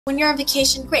When you're on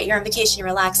vacation, great, you're on vacation, you're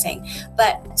relaxing,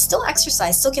 but still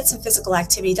exercise, still get some physical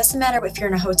activity. Doesn't matter if you're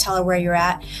in a hotel or where you're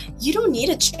at. You don't need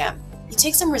a gym. You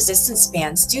take some resistance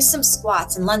bands, do some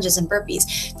squats and lunges and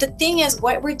burpees. The thing is,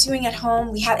 what we're doing at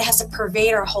home, it has to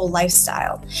pervade our whole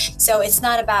lifestyle. So it's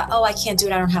not about, oh, I can't do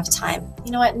it, I don't have time.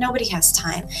 You know what? Nobody has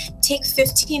time. Take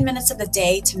 15 minutes of the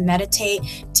day to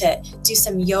meditate, to do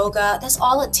some yoga. That's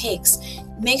all it takes.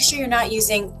 Make sure you're not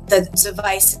using the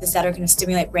devices that are going to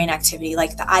stimulate brain activity,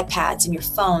 like the iPads and your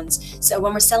phones. So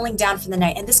when we're settling down for the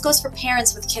night, and this goes for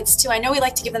parents with kids too. I know we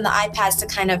like to give them the iPads to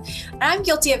kind of, and I'm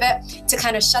guilty of it, to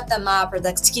kind of shut them up or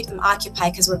to keep them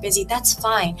occupied because we're busy. That's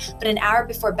fine. But an hour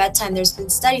before bedtime, there's been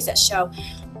studies that show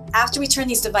after we turn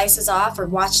these devices off or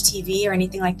watch TV or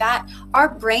anything like that,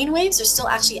 our brain waves are still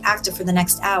actually active for the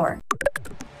next hour.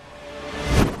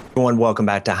 Everyone, welcome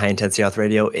back to High Intensity Health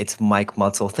Radio. It's Mike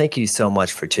Mutzel. Thank you so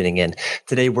much for tuning in.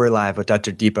 Today, we're live with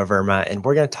Dr. Deepa Verma, and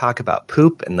we're going to talk about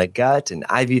poop and the gut and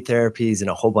IV therapies and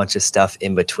a whole bunch of stuff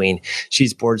in between.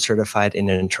 She's board certified in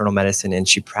internal medicine, and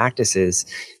she practices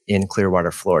in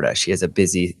Clearwater, Florida. She has a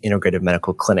busy integrative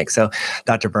medical clinic. So,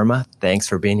 Dr. Verma, thanks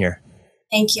for being here.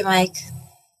 Thank you, Mike.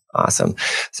 Awesome.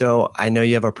 So I know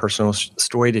you have a personal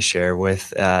story to share with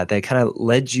that kind of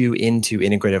led you into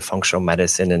integrative functional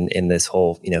medicine and in this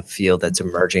whole field that's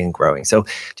emerging and growing. So do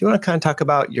you want to kind of talk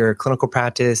about your clinical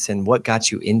practice and what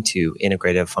got you into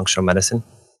integrative functional medicine?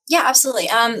 Yeah, absolutely.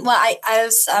 Well,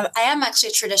 I am actually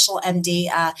a traditional MD,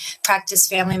 practice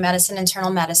family medicine,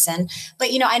 internal medicine, but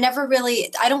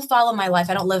I don't follow my life.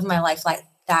 I don't live my life like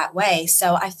that way.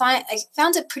 So I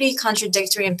found it pretty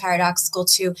contradictory and paradoxical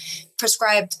to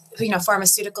prescribe,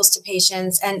 pharmaceuticals to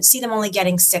patients and see them only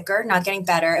getting sicker, not getting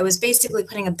better. It was basically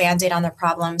putting a Band-Aid on their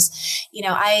problems.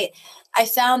 I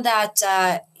found that,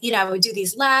 I would do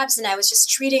these labs and I was just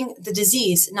treating the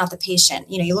disease, not the patient.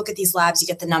 You look at these labs, you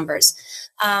get the numbers.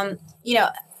 2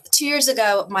 years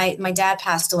ago, my dad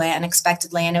passed away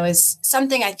unexpectedly, and it was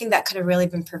something I think that could have really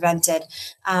been prevented.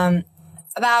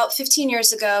 About 15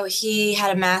 years ago, he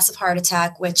had a massive heart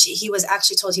attack, which he was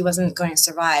actually told he wasn't going to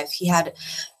survive.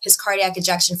 His cardiac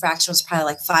ejection fraction was probably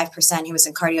like 5%. He was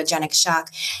in cardiogenic shock.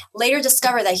 Later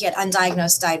discovered that he had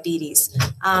undiagnosed diabetes.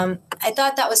 I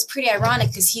thought that was pretty ironic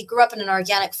because he grew up in an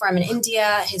organic farm in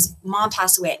India. His mom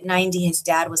passed away at 90. His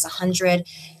dad was 100.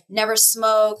 Never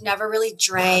smoked, never really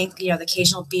drank, the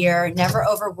occasional beer, never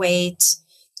overweight.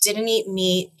 Didn't eat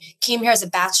meat, came here as a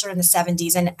bachelor in the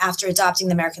 70s. And after adopting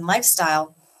the American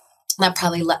lifestyle, that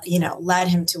probably led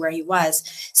him to where he was.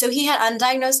 So he had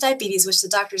undiagnosed diabetes, which the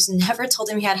doctors never told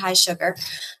him he had high sugar.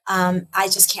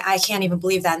 I can't even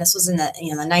believe that. And this was in the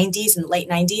 90s and late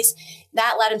 90s.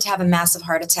 That led him to have a massive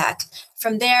heart attack.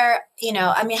 From there,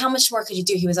 how much more could you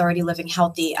do? He was already living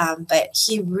healthy, but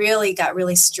he really got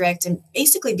really strict and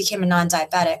basically became a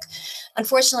non-diabetic.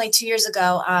 Unfortunately, 2 years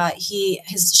ago,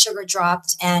 his sugar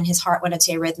dropped and his heart went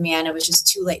into arrhythmia, and it was just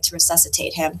too late to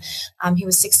resuscitate him. He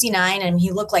was 69 and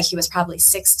he looked like he was probably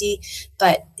 60,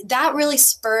 but that really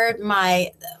spurred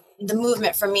the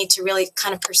movement for me to really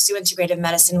kind of pursue integrative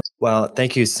medicine. Well,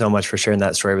 thank you so much for sharing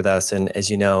that story with us. And as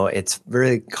you know, it's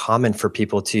very common for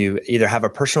people to either have a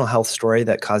personal health story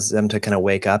that causes them to kind of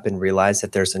wake up and realize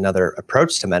that there's another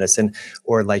approach to medicine,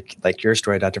 or like your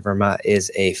story, Dr. Verma,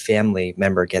 is a family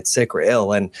member gets sick or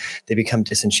ill and they become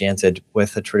disenchanted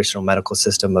with the traditional medical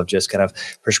system of just kind of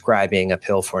prescribing a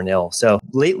pill for an ill. So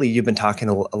lately, you've been talking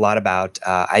a lot about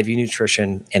IV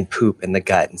nutrition and poop in the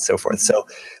gut and so forth. So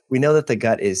we know that the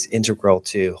gut is integral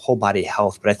to whole body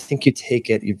health, but I think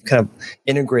you've kind of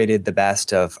integrated the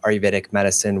best of Ayurvedic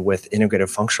medicine with integrative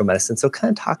functional medicine. So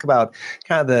kind of talk about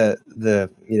kind of the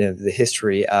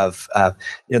history of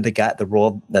the gut, the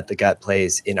role that the gut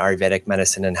plays in Ayurvedic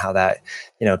medicine, and how that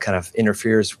kind of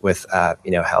interferes with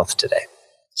health today.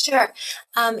 Sure.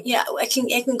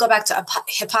 It can go back to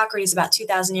Hippocrates about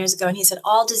 2,000 years ago, and he said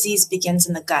all disease begins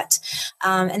in the gut,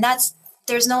 and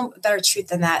there's no better truth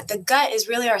than that. The gut is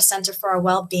really our center for our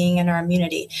well-being and our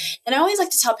immunity. And I always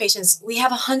like to tell patients, we have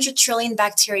 100 trillion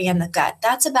bacteria in the gut.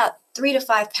 That's about 3 to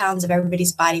 5 pounds of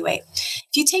everybody's body weight. If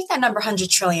you take that number 100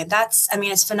 trillion,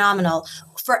 it's phenomenal.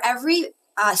 For every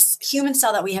human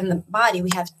cell that we have in the body,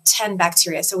 we have 10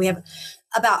 bacteria. So we have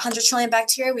about 100 trillion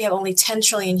bacteria. We have only 10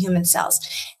 trillion human cells.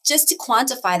 Just to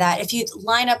quantify that, if you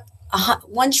line up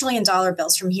 $1 trillion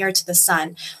bills from here to the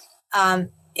sun,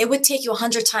 it would take you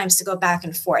 100 times to go back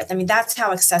and forth. That's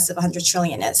how excessive 100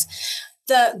 trillion is.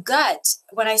 The gut,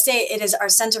 when I say it is our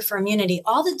center for immunity,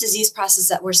 all the disease processes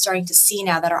that we're starting to see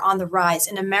now that are on the rise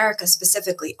in America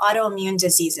specifically, autoimmune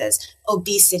diseases,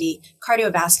 obesity,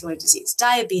 cardiovascular disease,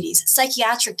 diabetes,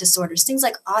 psychiatric disorders, things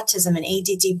like autism and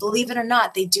ADD, believe it or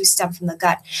not, they do stem from the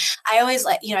gut. I always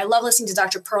I love listening to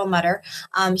Dr. Perlmutter.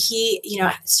 He,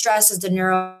 stresses the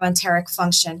neuroenteric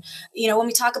function. When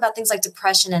we talk about things like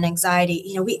depression and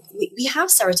anxiety, we have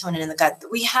serotonin in the gut.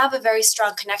 We have a very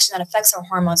strong connection that affects our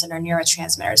hormones and our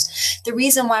neurotransmitters. The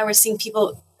reason why we're seeing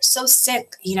people so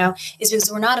sick, is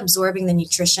because we're not absorbing the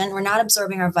nutrition. We're not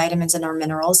absorbing our vitamins and our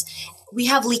minerals. We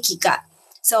have leaky gut.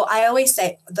 So I always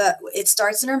say it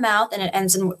starts in our mouth and it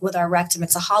ends with our rectum.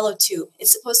 It's a hollow tube.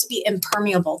 It's supposed to be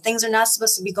impermeable. Things are not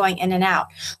supposed to be going in and out.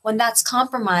 When that's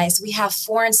compromised, we have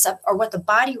or what the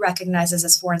body recognizes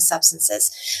as foreign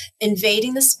substances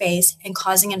invading the space and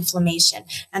causing inflammation.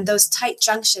 And those tight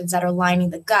junctions that are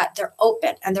lining the gut, they're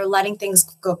open and they're letting things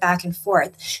go back and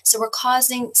forth. So we're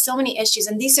causing so many issues.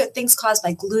 And these are things caused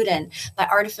by gluten, by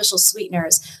artificial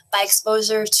sweeteners, by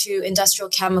exposure to industrial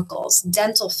chemicals,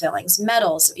 dental fillings,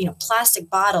 metals, plastic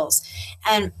bottles.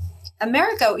 And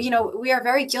America, we are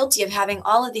very guilty of having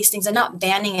all of these things and not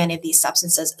banning any of these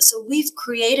substances. So we've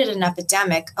created an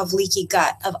epidemic of leaky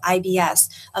gut, of IBS,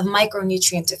 of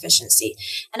micronutrient deficiency.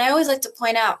 And I always like to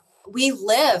point out, we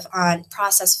live on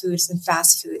processed foods and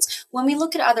fast foods. When we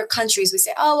look at other countries, we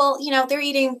say, oh, well, they're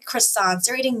eating croissants,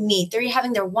 they're eating meat, they're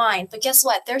having their wine. But guess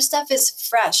what? Their stuff is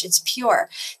fresh. It's pure.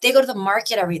 They go to the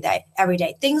market every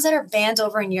day. Things that are banned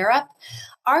over in Europe,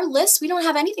 our list, we don't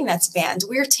have anything that's banned.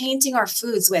 We're tainting our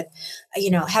foods with,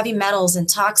 heavy metals and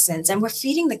toxins, and we're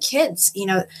feeding the kids.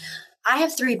 I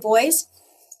have 3 boys.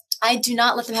 I do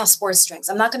not let them have sports drinks.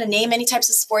 I'm not going to name any types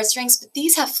of sports drinks, but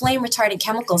these have flame retardant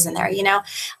chemicals in there.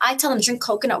 I tell them drink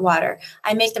coconut water.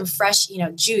 I make them fresh,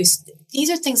 juice. These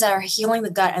are things that are healing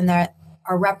the gut and that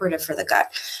are reparative for the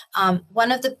gut.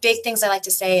 One of the big things I like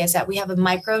to say is that we have a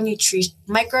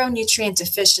micronutrient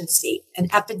deficiency, an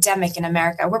epidemic in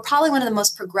America. We're probably one of the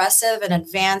most progressive and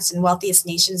advanced and wealthiest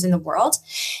nations in the world.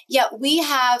 Yet we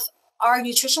have our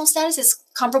nutritional status is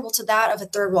comparable to that of a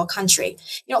third world country.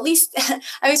 At least I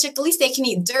always check, at least they can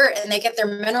eat dirt and they get their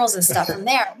minerals and stuff from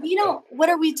there. What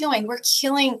are we doing? We're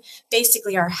killing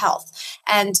basically our health.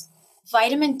 And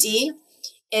vitamin D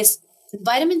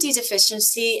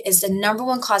deficiency is the number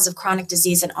 1 cause of chronic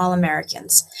disease in all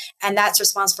Americans. And that's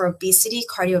responsible for obesity,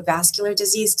 cardiovascular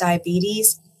disease,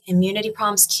 diabetes, immunity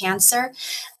problems, cancer.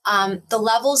 The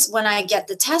levels, when I get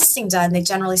the testing done, they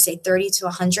generally say 30 to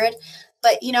 100.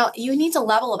 But, you need a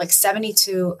level of like 70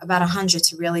 to about 100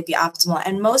 to really be optimal.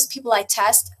 And most people I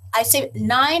test, I'd say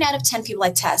 9 out of 10 people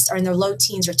I test are in their low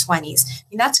teens or 20s.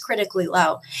 That's critically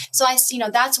low. So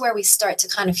that's where we start to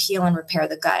kind of heal and repair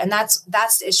the gut. And that's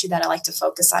the issue that I like to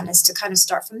focus on, is to kind of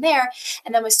start from there.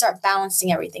 And then we start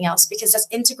balancing everything else, because that's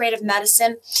integrative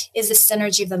medicine is the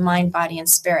synergy of the mind, body, and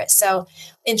spirit. So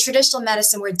in traditional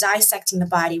medicine, we're dissecting the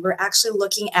body. We're actually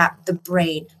looking at the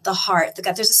brain, the heart, the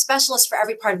gut. There's a specialist for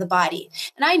every part of the body.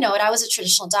 And I know it. I was a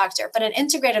traditional doctor. But in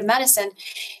integrative medicine,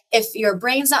 if your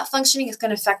brain's not functioning, it's going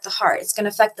to affect the heart. It's going to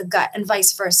affect the gut, and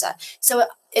vice versa. So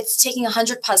it's taking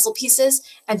 100 puzzle pieces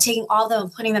and taking all of them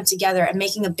and putting them together and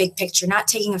making a big picture, not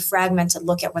taking a fragmented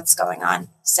look at what's going on.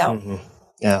 So,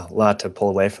 Yeah, a lot to pull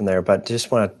away from there. But just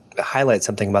want to highlight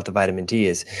something about the vitamin D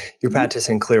is you're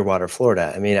practicing Clearwater,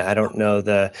 Florida. I mean, I don't know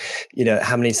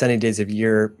how many sunny days of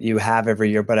year you have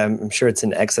every year, but I'm sure it's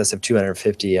in excess of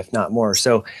 250, if not more.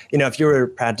 So, if you were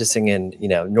practicing in,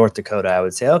 North Dakota, I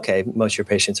would say, okay, most of your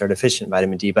patients are deficient in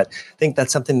vitamin D, but I think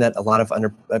that's something that a lot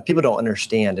of people don't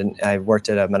understand. And I worked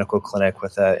at a medical clinic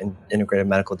with an integrated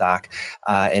medical doc,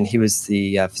 and he was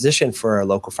the physician for a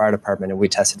local fire department, and we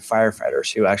tested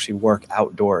firefighters who actually work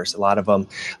outdoors. A lot of them,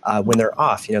 when they're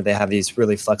off, they have these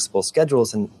really flexible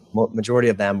schedules, and majority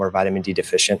of them were vitamin D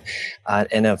deficient,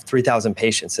 and of 3,000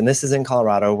 patients. And this is in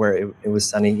Colorado, where it was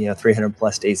sunny, 300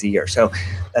 plus days a year. So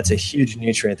that's a huge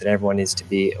nutrient that everyone needs to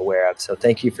be aware of. So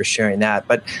thank you for sharing that.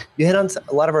 But you hit on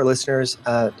a lot of our listeners,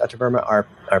 Dr. Verma, are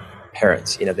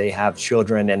parents. They have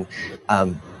children, and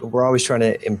we're always trying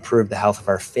to improve the health of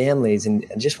our families. And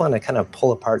I just want to kind of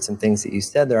pull apart some things that you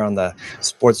said there on the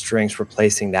sports drinks,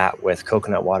 replacing that with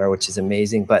coconut water, which is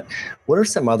amazing. But what are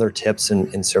some other tips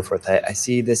and so forth? I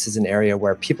see this is an area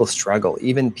where people struggle,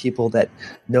 even people that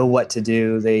know what to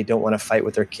do. They don't want to fight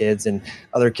with their kids, and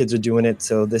other kids are doing it,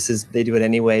 so they do it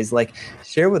anyways. Like,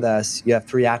 share with us, you have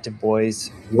 3 active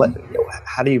boys.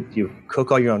 How do you cook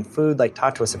all your own food? Like,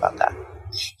 talk to us about that.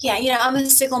 Yeah, I'm a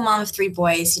single mom of 3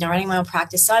 boys, running my own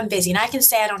practice. So I'm busy, and I can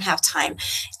say I don't have time.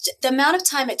 The amount of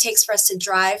time it takes for us to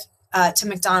drive to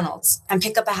McDonald's and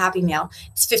pick up a Happy Meal,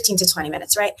 it's 15 to 20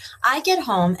 minutes, right? I get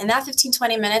home and that 15,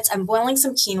 20 minutes, I'm boiling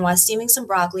some quinoa, steaming some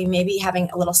broccoli, maybe having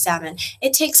a little salmon.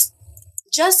 It takes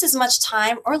just as much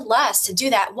time or less to do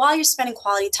that while you're spending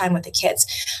quality time with the kids.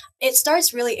 It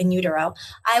starts really in utero.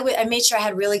 I made sure I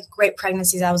had really great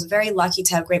pregnancies. I was very lucky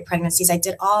to have great pregnancies. I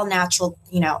did all natural,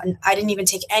 and I didn't even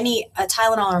take any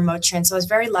Tylenol or Motrin. So I was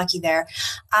very lucky there.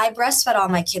 I breastfed all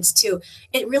my kids too.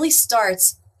 It really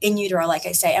starts in utero, like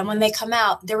I say. And when they come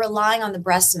out, they're relying on the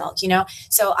breast milk,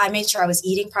 So I made sure I was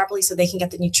eating properly so they can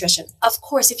get the nutrition. Of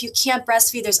course, if you can't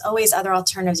breastfeed, there's always other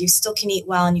alternatives. You still can eat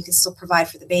well and you can still provide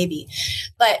for the baby.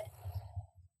 But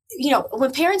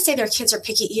when parents say their kids are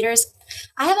picky eaters,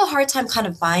 I have a hard time kind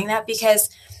of buying that, because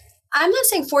I'm not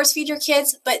saying force feed your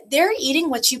kids, but they're eating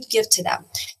what you give to them.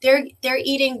 They're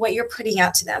eating what you're putting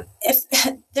out to them. If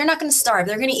they're not going to starve,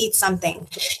 they're going to eat something.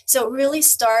 So it really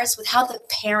starts with how the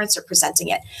parents are presenting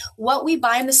it. What we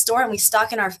buy in the store and we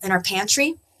stock in our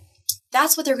pantry,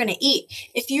 that's what they're going to eat.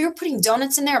 If you're putting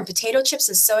donuts in there and potato chips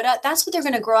and soda, that's what they're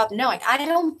going to grow up knowing. I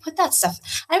don't put that stuff.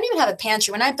 I don't even have a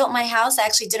pantry. When I built my house, I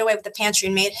actually did away with the pantry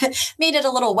and made it a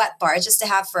little wet bar just to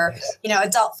have for,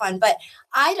 adult fun. But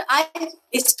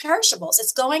it's perishables.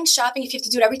 It's going shopping. If you have to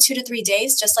do it every 2 to 3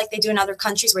 days, just like they do in other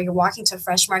countries where you're walking to a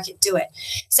fresh market, do it.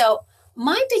 So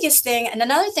my biggest thing, and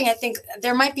another thing I think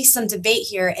there might be some debate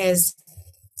here, is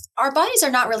our bodies are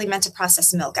not really meant to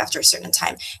process milk after a certain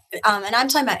time. And I'm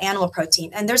talking about animal protein.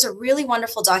 And there's a really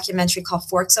wonderful documentary called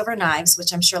Forks Over Knives,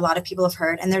 which I'm sure a lot of people have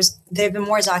heard. And there have been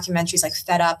more documentaries like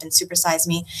Fed Up and Super Size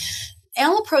Me.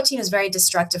 Animal protein is very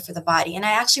destructive for the body. And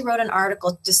I actually wrote an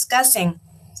article discussing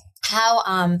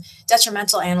how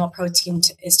detrimental animal protein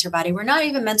is to your body. We're not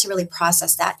even meant to really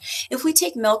process that. If we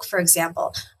take milk, for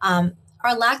example,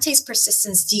 our lactase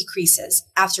persistence decreases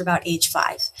after about age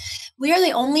 5. We are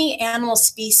the only animal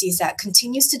species that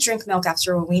continues to drink milk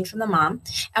after we're weaned from the mom,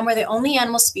 and we're the only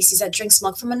animal species that drinks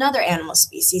milk from another animal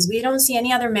species. We don't see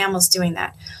any other mammals doing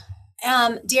that.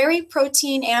 Dairy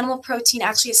protein, animal protein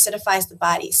actually acidifies the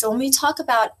body. So when we talk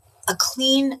about a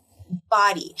clean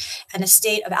body and a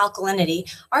state of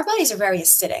alkalinity, our bodies are very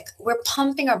acidic. We're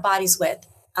pumping our bodies with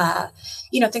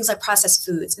things like processed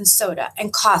foods and soda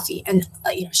and coffee and,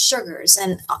 sugars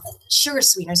and sugar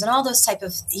sweeteners and all those type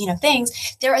of,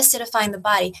 things. They're acidifying the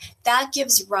body. That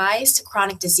gives rise to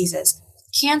chronic diseases.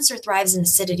 Cancer thrives in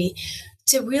acidity.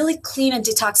 To really clean and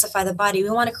detoxify the body, we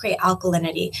want to create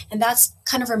alkalinity. And that's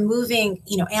kind of removing,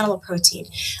 animal protein.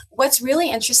 What's really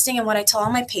interesting, and what I tell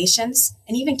all my patients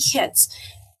and even kids,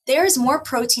 there is more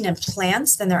protein in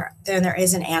plants than there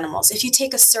is in animals. If you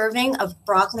take a serving of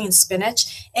broccoli and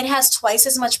spinach, it has twice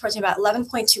as much protein, about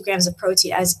 11.2 grams of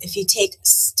protein, as if you take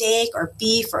steak or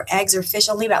beef or eggs or fish,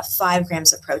 only about 5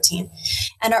 grams of protein.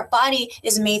 And our body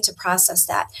is made to process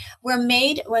that. We're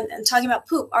made, when I'm talking about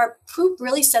poop, our poop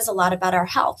really says a lot about our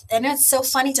health. And it's so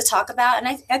funny to talk about. And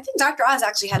I think Dr. Oz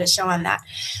actually had a show on that.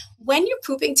 When you're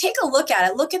pooping, take a look at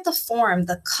it. Look at the form,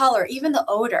 the color, even the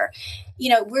odor.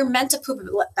 We're meant to poop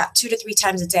about 2 to 3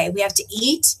 times a day. We have to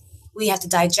eat, we have to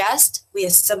digest, we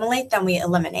assimilate, then we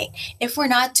eliminate. If we're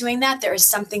not doing that, there is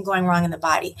something going wrong in the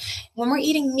body. When we're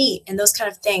eating meat and those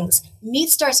kind of things, meat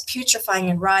starts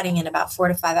putrefying and rotting in about 4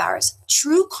 to 5 hours.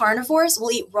 True carnivores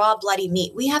will eat raw, bloody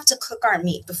meat. We have to cook our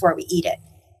meat before we eat it.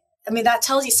 That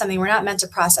tells you something. We're not meant to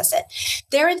process it.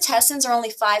 Their intestines are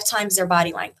only 5 times their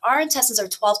body length. Our intestines are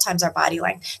 12 times our body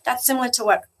length. That's similar to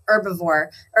what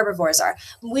herbivores are.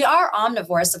 We are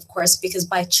omnivores, of course, because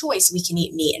by choice we can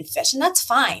eat meat and fish, and that's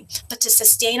fine. But to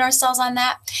sustain ourselves on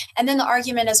that, and then the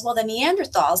argument is, well, the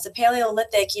Neanderthals, the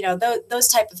Paleolithic, those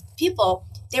type of people,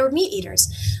 they were meat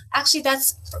eaters. Actually,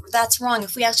 that's wrong.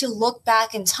 If we actually look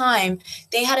back in time,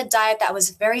 they had a diet that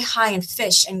was very high in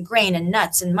fish and grain and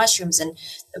nuts and mushrooms and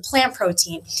the plant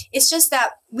protein. It's just that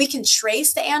we can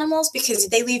trace the animals because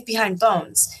they leave behind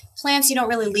bones. Plants, you don't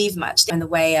really leave much in the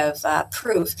way of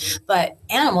proof, but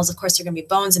animals, of course, are going to be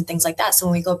bones and things like that. So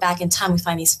when we go back in time, we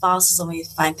find these fossils and we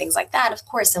find things like that, of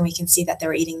course, and we can see that they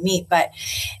were eating meat. But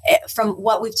from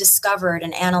what we've discovered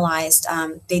and analyzed,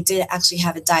 they did actually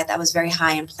have a diet that was very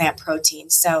high in plant protein.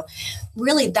 So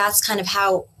really, that's kind of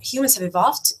how humans have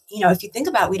evolved. If you think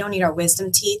about it, we don't need our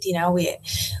wisdom teeth.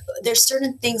 There's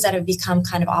certain things that have become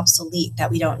kind of obsolete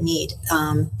that we don't need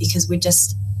because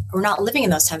we're not living in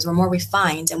those times. We're more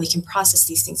refined and we can process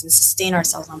these things and sustain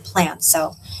ourselves on plants.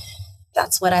 So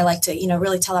that's what I like to,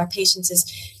 really tell our patients is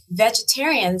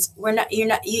vegetarians,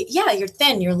 you're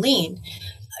thin, you're lean.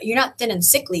 you're not thin and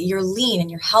sickly, you're lean and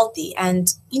you're healthy.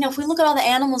 And, if we look at all the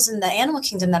animals in the animal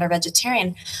kingdom that are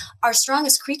vegetarian, our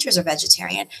strongest creatures are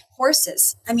vegetarian.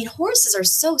 Horses. I mean, horses are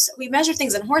so, we measure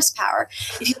things in horsepower.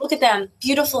 If you look at them,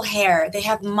 beautiful hair, they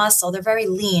have muscle, they're very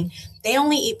lean. They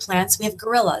only eat plants. We have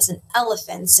gorillas and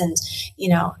elephants and,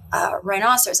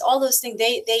 rhinoceros, all those things.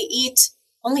 They eat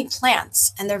only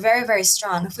plants, and they're very, very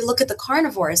strong. If we look at the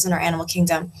carnivores in our animal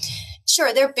kingdom,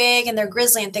 sure, they're big and they're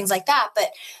grizzly and things like that, but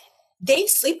they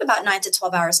sleep about 9 to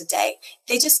 12 hours a day.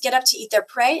 They just get up to eat their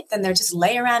prey, then they're just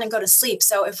lay around and go to sleep.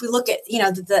 So if we look at,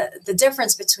 the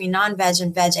difference between non-veg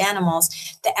and veg animals,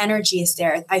 the energy is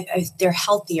there. They're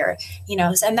healthier,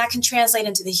 and that can translate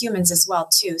into the humans as well,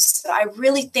 too. So I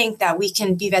really think that we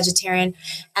can be vegetarian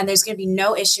and there's going to be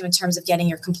no issue in terms of getting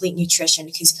your complete nutrition,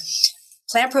 because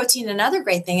plant protein, another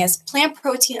great thing is plant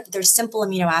protein, they're simple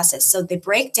amino acids. So they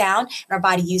break down and our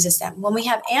body uses them. When we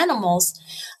have animals,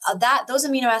 those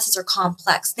amino acids are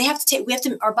complex.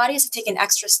 Our body has to take an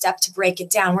extra step to break it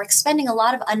down. We're expending a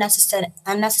lot of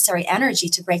unnecessary energy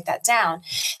to break that down.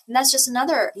 And that's just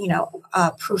another,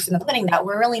 proof in the pudding that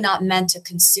we're really not meant to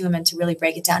consume and to really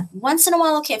break it down. Once in a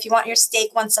while, okay, if you want your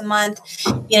steak once a month,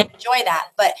 enjoy that.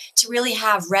 But to really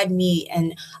have red meat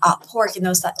and pork and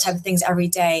those type of things every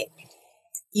day,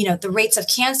 the rates of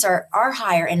cancer are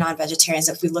higher in non-vegetarians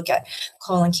if we look at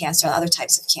colon cancer and other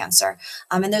types of cancer.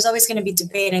 And there's always going to be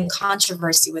debate and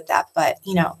controversy with that. But,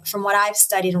 from what I've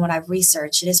studied and what I've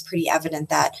researched, it is pretty evident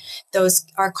that those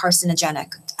are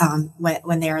carcinogenic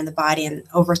when they're in the body and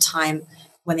over time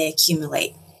when they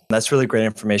accumulate. That's really great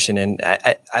information. And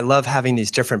I love having these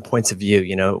different points of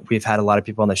view. We've had a lot of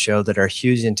people on the show that are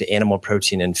huge into animal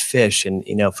protein and fish and,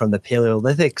 from the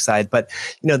Paleolithic side. But,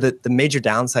 the major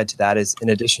downside to that is, in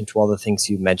addition to all the things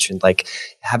you mentioned, like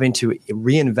having to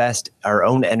reinvest our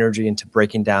own energy into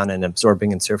breaking down and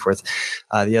absorbing and so forth.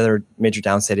 The other major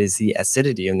downside is the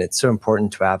acidity. And it's so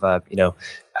important to have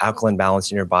alkaline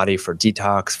balance in your body for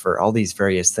detox, for all these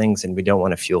various things, and we don't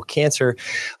want to fuel cancer.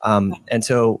 And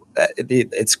so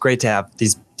it's great to have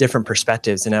these different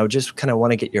perspectives. And I would just kind of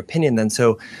want to get your opinion then.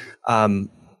 So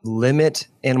limit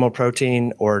animal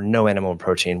protein or no animal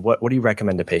protein? What do you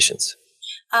recommend to patients?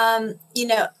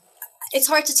 It's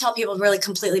hard to tell people really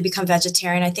completely become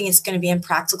vegetarian. I think it's going to be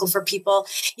impractical for people.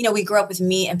 We grew up with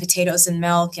meat and potatoes and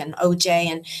milk and OJ,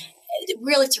 and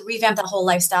really to revamp that whole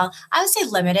lifestyle, I would say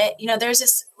limit it. There's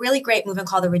this really great movement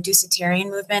called the Reducitarian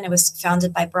movement. It was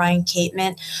founded by Brian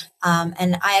Cateman.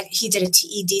 And he did a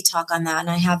TED talk on that. And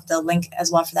I have the link as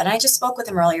well for that. And I just spoke with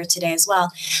him earlier today as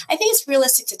well. I think it's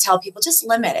realistic to tell people, just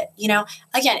limit it.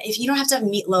 Again, if you don't have to have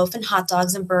meatloaf and hot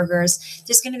dogs and burgers,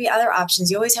 there's going to be other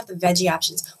options. You always have the veggie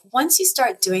options. Once you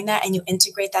start doing that and you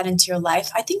integrate that into your life,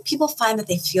 I think people find that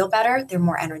they feel better. They're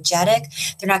more energetic.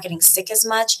 They're not getting sick as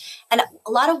much. And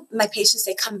a lot of my patients,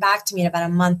 they come back to me in about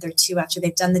a month or two after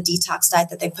they've done the detox diet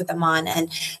that they put them on and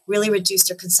really reduce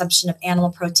their consumption of animal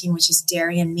protein, which is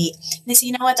dairy and meat. And they say,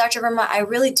 you know what, Dr. Verma, I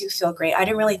really do feel great. I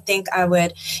didn't really think I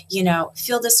would,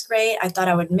 feel this great. I thought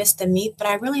I would miss the meat, but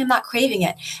I really am not craving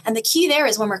it. And the key there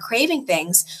is when we're craving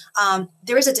things,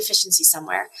 there is a deficiency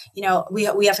somewhere. We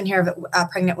often hear of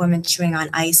pregnant women chewing on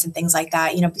ice and things like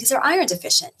that, because they're iron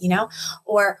deficient,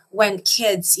 or when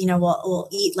kids, will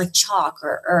eat like chalk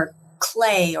or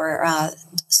clay or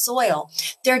soil,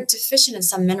 they're deficient in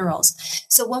some minerals.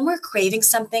 So when we're craving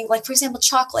something, like for example,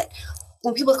 chocolate,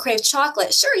 when people crave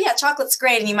chocolate, sure, yeah, chocolate's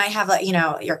great. And you might have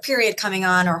your period coming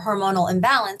on or hormonal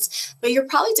imbalance, but you're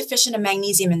probably deficient in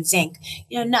magnesium and zinc,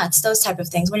 nuts, those type of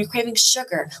things. When you're craving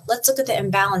sugar, let's look at the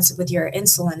imbalance with your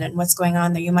insulin and what's going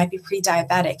on there. You might be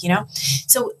pre-diabetic,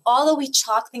 So although we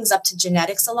chalk things up to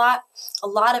genetics a lot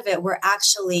of it, we're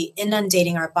actually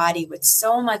inundating our body with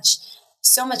so much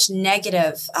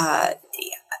negative,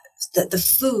 the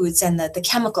foods and the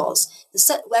chemicals.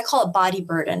 I call it body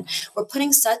burden. We're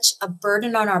putting such a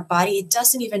burden on our body, it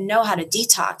doesn't even know how to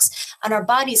detox. And our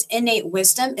body's innate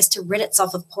wisdom is to rid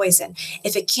itself of poison.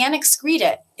 If it can't excrete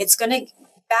it, it's going to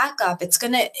back up. It's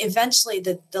going to eventually,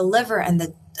 the liver and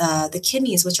the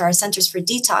kidneys, which are our centers for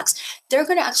detox, they're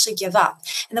going to actually give up.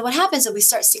 And then what happens is we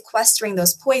start sequestering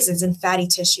those poisons in fatty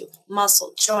tissue,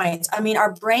 muscle, joints. I mean,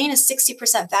 our brain is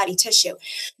 60% fatty tissue.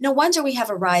 No wonder we have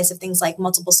a rise of things like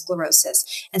multiple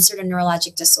sclerosis and certain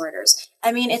neurologic disorders.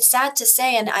 I mean, it's sad to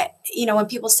say. And when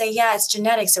people say, yeah, it's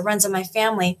genetics, it runs in my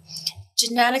family,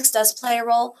 genetics does play a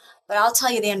role. But I'll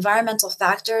tell you, the environmental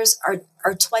factors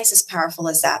are twice as powerful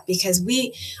as that, because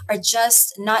we are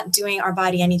just not doing our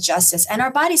body any justice. And our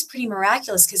body's pretty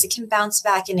miraculous because it can bounce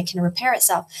back and it can repair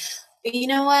itself. But you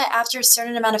know what? After a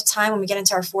certain amount of time, when we get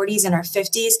into our 40s and our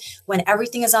 50s, when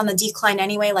everything is on the decline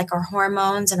anyway, like our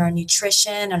hormones and our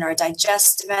nutrition and our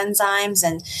digestive enzymes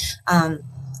and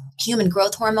human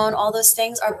growth hormone, all those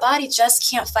things, our body just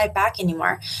can't fight back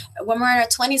anymore. When we're in our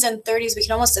 20s and 30s, we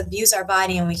can almost abuse our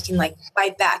body and we can like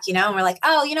fight back, you know, and we're like,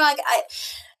 oh, you know,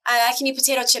 I can eat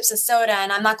potato chips and soda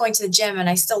and I'm not going to the gym and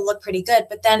I still look pretty good.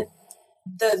 But then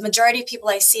the majority of people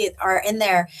I see are in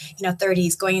their,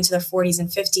 30s, going into their 40s and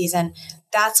 50s. And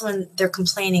that's when they're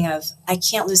complaining of, I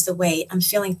can't lose the weight. I'm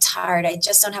feeling tired. I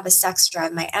just don't have a sex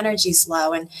drive. My energy's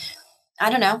low. And I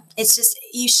don't know. It's just,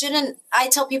 I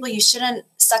tell people you shouldn't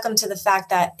succumb to the fact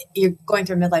that you're going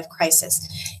through a midlife crisis.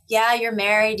 Yeah, you're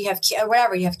married, you have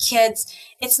whatever, you have kids.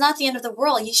 It's not the end of the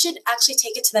world. You should actually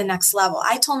take it to the next level.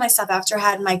 I told myself after I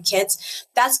had my kids,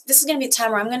 this is going to be a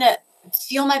time where I'm going to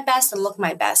feel my best and look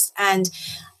my best. And,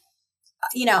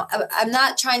 I'm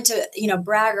not trying to,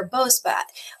 brag or boast, but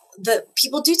the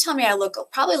people do tell me I look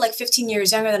probably like 15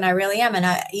 years younger than I really am.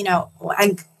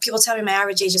 And people tell me my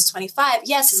average age is 25.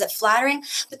 Yes. Is it flattering?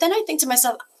 But then I think to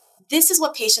myself, this is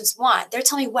what patients want. They're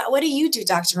telling me, what do you do,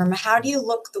 Dr. Verma? How do you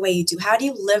look the way you do? How do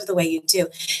you live the way you do?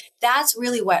 That's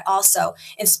really what also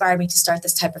inspired me to start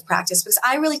this type of practice, because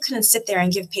I really couldn't sit there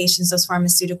and give patients those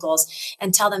pharmaceuticals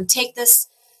and tell them, take this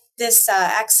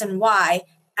X and Y.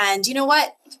 And you know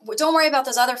what? Don't worry about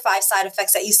those other 5 side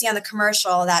effects that you see on the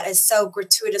commercial that is so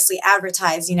gratuitously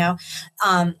advertised,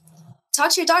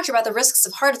 Talk to your doctor about the risks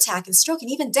of heart attack and stroke and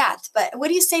even death. But what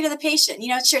do you say to the patient?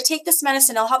 Sure, take this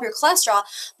medicine. It'll help your cholesterol,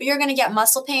 but you're going to get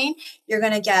muscle pain. You're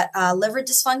going to get liver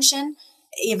dysfunction.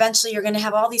 Eventually, you're going to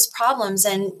have all these problems.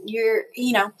 And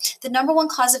the number one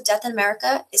cause of death in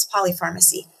America is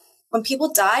polypharmacy. When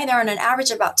people die, they're on an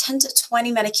average of about 10 to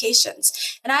 20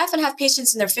 medications. And I often have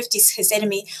patients in their 50s who say to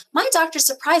me, my doctor's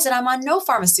surprised that I'm on no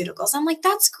pharmaceuticals. I'm like,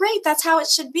 that's great. That's how it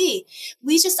should be.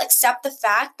 We just accept the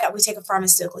fact that we take a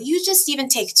pharmaceutical. You just even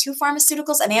take 2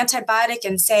 pharmaceuticals, an antibiotic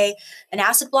and say an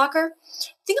acid blocker.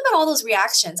 Think about all those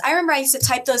reactions. I remember I used to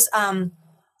type those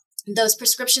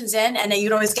prescriptions in and then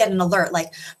you'd always get an alert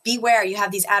like, beware, you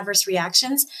have these adverse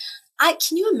reactions.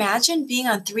 Can you imagine being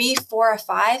on 3, 4, or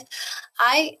 5?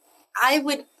 I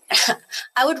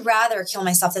would rather kill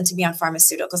myself than to be on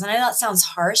pharmaceuticals. And I know that sounds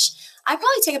harsh. I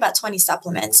probably take about 20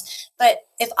 supplements, but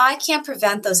if I can't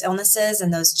prevent those illnesses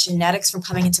and those genetics from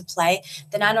coming into play,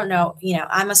 then I don't know,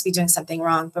 I must be doing something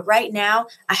wrong. But right now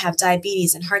I have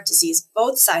diabetes and heart disease,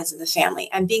 both sides of the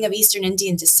family. And being of Eastern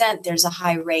Indian descent, there's a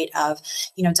high rate of,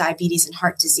 diabetes and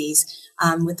heart disease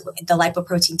with the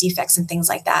lipoprotein defects and things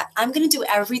like that. I'm going to do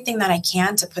everything that I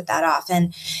can to put that off.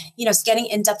 And, getting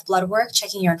in-depth blood work,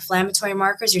 checking your inflammatory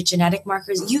markers, your genetic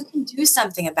markers, you can do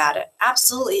something about it.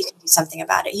 Absolutely, you can do something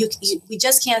about it. We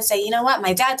just can't say, you know what,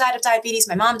 my dad died of diabetes,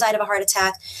 my mom died of a heart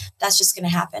attack. That's just going to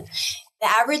happen. The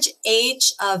average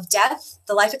age of death,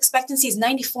 the life expectancy is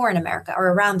 94 in America or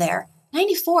around there.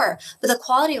 94. But the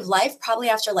quality of life, probably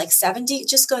after like 70,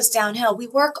 just goes downhill. We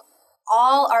work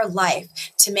all our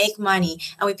life to make money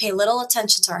and we pay little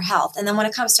attention to our health. And then when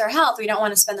it comes to our health, we don't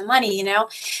want to spend the money,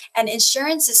 and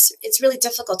insurance it's really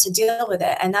difficult to deal with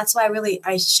it. And that's why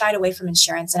I shied away from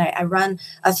insurance. And I run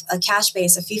a cash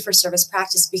base, a fee for service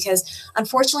practice, because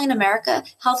unfortunately in America,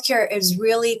 healthcare is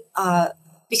really,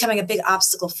 becoming a big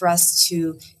obstacle for us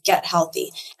to get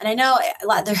healthy. And I know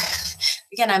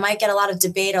again, I might get a lot of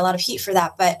debate, a lot of heat for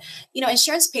that, but,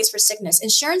 insurance pays for sickness.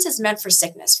 Insurance is meant for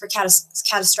sickness, for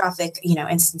catastrophic,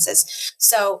 instances.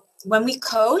 So when we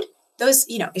code those,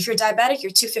 if you're diabetic,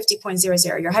 you're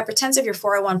 250.00, you're hypertensive, you're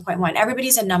 401.1,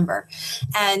 everybody's a number.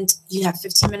 And you have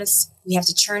 15 minutes, we have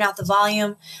to churn out the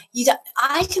volume.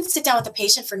 I can sit down with a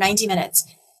patient for 90 minutes.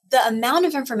 The amount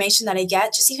of information that I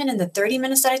get, just even in the 30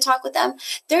 minutes that I talk with them,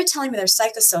 they're telling me their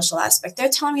psychosocial aspect. They're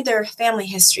telling me their family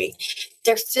history,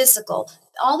 their physical,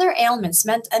 all their ailments.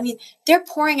 They're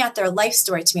pouring out their life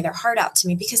story to me, their heart out to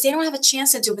me, because they don't have a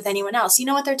chance to do it with anyone else. You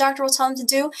know what their doctor will tell them to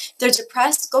do? They're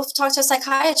depressed. Go talk to a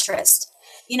psychiatrist.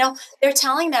 They're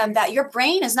telling them that your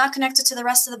brain is not connected to the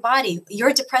rest of the body.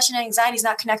 Your depression and anxiety is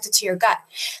not connected to your gut.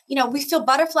 We feel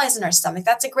butterflies in our stomach.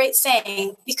 That's a great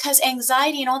saying, because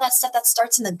anxiety and all that stuff, that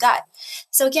starts in the gut.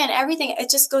 So again, everything, it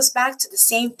just goes back to the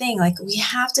same thing. Like, we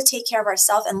have to take care of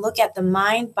ourselves and look at the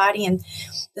mind, body, and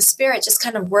the spirit just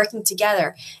kind of working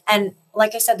together. And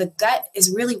like I said, the gut is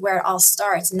really where it all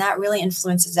starts, and that really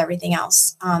influences everything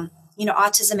else.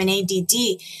 Autism and ADD,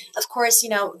 of course,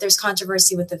 there's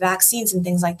controversy with the vaccines and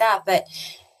things like that. But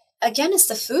again, it's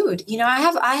the food.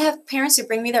 I have parents who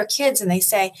bring me their kids and they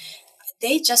say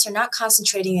they just are not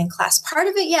concentrating in class. Part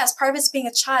of it, yes, part of it's being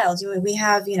a child. We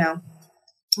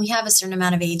have a certain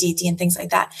amount of ADD and things like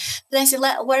that. But I say,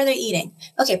 what are they eating?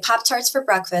 Okay, Pop-Tarts for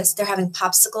breakfast. They're having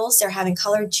popsicles. They're having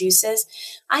colored juices.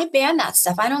 I ban that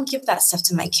stuff. I don't give that stuff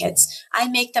to my kids. I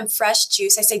make them fresh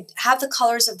juice. I say, have the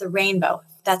colors of the rainbow.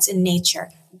 That's in nature.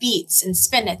 beets and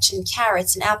spinach and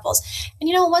carrots and apples. And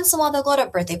once in a while they'll go to a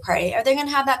birthday party. Are they going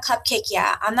to have that cupcake?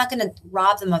 Yeah. I'm not going to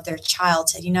rob them of their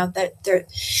childhood,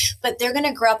 but they're going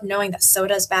to grow up knowing that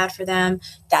soda is bad for them,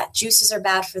 that juices are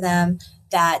bad for them,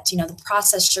 that, the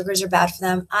processed sugars are bad for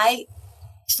them.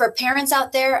 For parents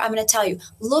out there, I'm going to tell you,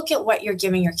 look at what you're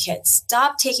giving your kids.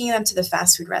 Stop taking them to the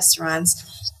fast food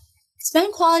restaurants.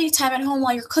 Spend quality time at home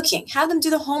while you're cooking. Have them do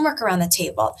the homework around the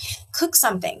table. Cook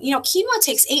something. Quinoa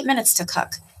takes 8 minutes to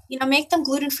cook. Make them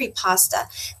gluten-free pasta.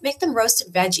 Make them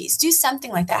roasted veggies. Do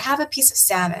something like that. Have a piece of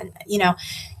salmon.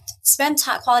 Spend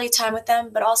quality time with them,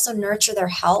 but also nurture their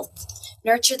health.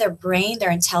 Nurture their brain,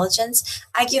 their intelligence.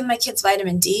 I give my kids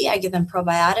vitamin D. I give them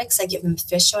probiotics. I give them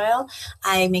fish oil.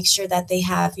 I make sure that they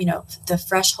have, the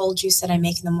fresh whole juice that I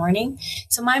make in the morning.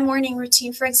 So my morning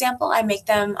routine, for example, I make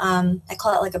them, I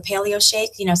call it like a paleo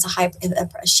shake. It's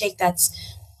a shake that's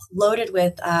loaded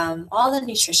with all the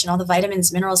nutrition, all the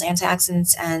vitamins, minerals,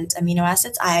 antioxidants, and amino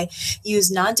acids. I use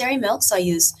non-dairy milk. So I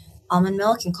use almond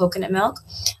milk and coconut milk.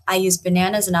 I use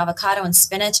bananas and avocado and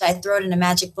spinach. I throw it in a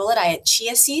magic bullet. I add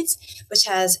chia seeds, which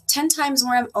has 10 times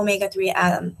more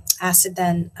omega-3 acid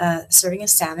than a serving of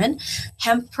salmon.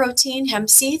 Hemp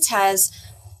seeds has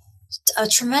a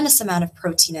tremendous amount of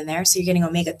protein in there. So you're getting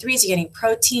omega-3s, you're getting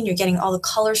protein, you're getting all the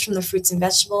colors from the fruits and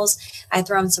vegetables. I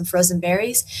throw in some frozen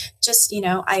berries. Just,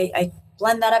 I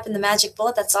blend that up in the magic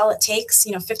bullet. That's all it takes.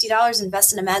 $50,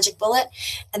 invest in a magic bullet.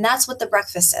 And that's what the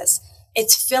breakfast is.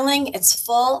 It's filling, it's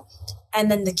full, and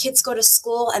then the kids go to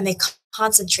school and they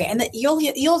concentrate. And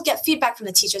you'll get feedback from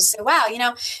the teachers. Say, wow,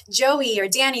 Joey or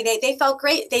Danny, they felt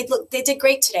great. They did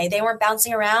great today. They weren't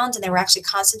bouncing around and they were actually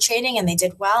concentrating and they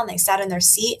did well and they sat in their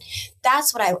seat.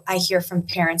 That's what I hear from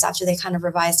parents after they kind of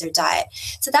revise their diet.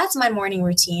 So that's my morning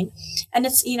routine. And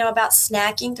it's, about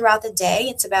snacking throughout the day.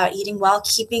 It's about eating well,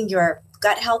 keeping your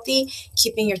gut healthy,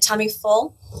 keeping your tummy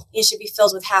full. It should be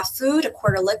filled with half food, a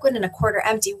quarter liquid, and a quarter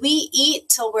empty. We eat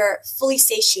till we're fully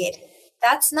satiated.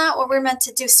 That's not what we're meant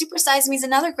to do. Supersize Me is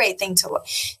another great thing to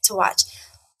watch.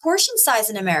 Portion size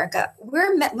in America,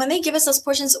 when they give us those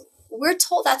portions, we're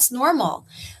told that's normal.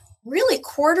 Really,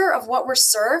 quarter of what we're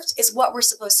served is what we're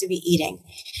supposed to be eating.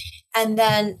 And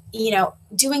then,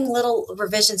 doing little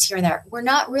revisions here and there. We're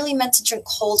not really meant to drink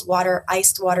cold water,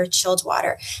 iced water, chilled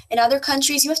water. In other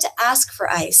countries, you have to ask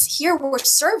for ice. Here, we're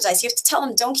served ice. You have to tell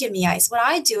them, don't give me ice. What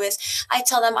I do is I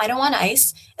tell them I don't want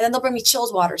ice, and then they'll bring me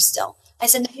chilled water still. I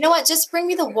said, you know what? Just bring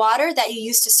me the water that you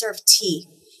used to serve tea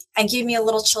and give me a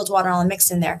little chilled water. I'll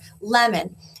mix in there.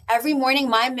 Lemon. Every morning,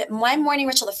 my morning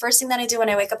ritual, the first thing that I do when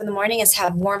I wake up in the morning is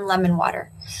have warm lemon water.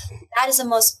 That is the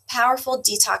most powerful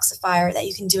detoxifier that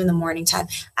you can do in the morning time.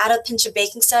 Add a pinch of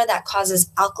baking soda that causes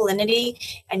alkalinity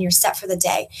and you're set for the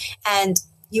day. And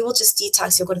you will just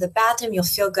detox. You'll go to the bathroom. You'll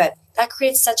feel good. That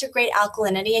creates such a great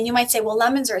alkalinity. And you might say, well,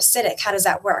 lemons are acidic. How does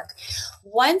that work?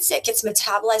 Once it gets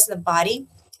metabolized in the body,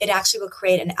 it actually will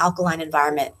create an alkaline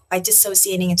environment by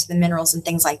dissociating into the minerals and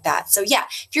things like that. So yeah,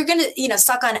 if you're going to,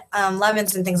 suck on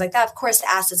lemons and things like that, of course,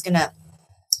 acid is going to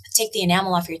take the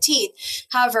enamel off your teeth.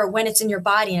 However, when it's in your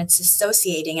body and it's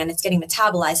dissociating and it's getting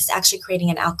metabolized, it's actually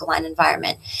creating an alkaline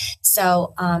environment.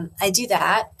 So I do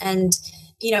that. And,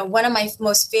 one of my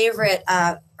most favorite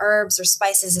herbs or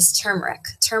spices is turmeric.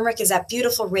 Turmeric is that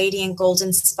beautiful, radiant,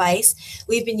 golden spice.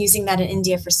 We've been using that in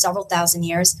India for several thousand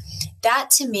years.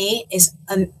 That to me is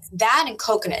that and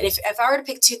coconut. If I were to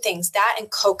pick two things, that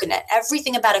and coconut,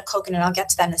 everything about a coconut, I'll get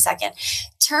to that in a second.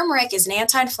 Turmeric is an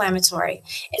anti-inflammatory.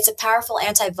 It's a powerful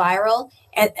antiviral,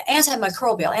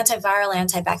 antimicrobial, antiviral,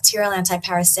 antibacterial,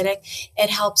 antiparasitic. It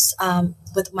helps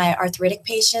with my arthritic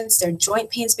patients. Their joint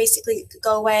pains basically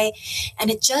go away. And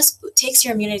it just takes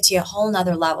your immunity to a whole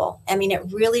nother level. I mean, it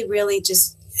really, really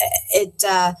just, it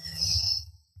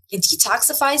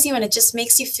detoxifies you and it just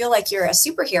makes you feel like you're a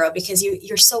superhero because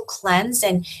you're so cleansed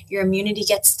and your immunity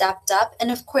gets stepped up. And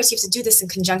of course, you have to do this in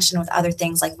conjunction with other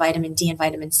things like vitamin D and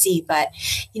vitamin C. But,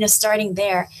 starting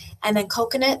there. And then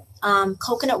coconut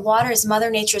water is Mother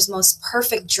Nature's most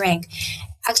perfect drink.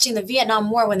 Actually, in the Vietnam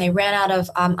War, when they ran out of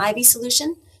IV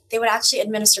solution, they would actually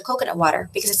administer coconut water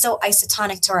because it's so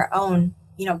isotonic to our own,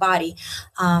 body.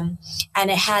 And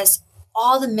it has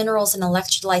all the minerals and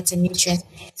electrolytes and nutrients.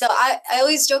 So I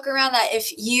always joke around that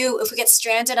if we get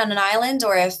stranded on an island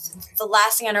or if the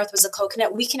last thing on earth was a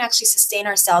coconut, we can actually sustain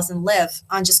ourselves and live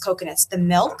on just coconuts. The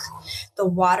milk, the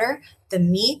water, the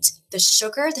meat, the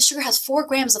sugar. The sugar has 4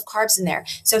 grams of carbs in there.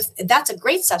 So that's a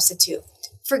great substitute.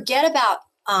 Forget about,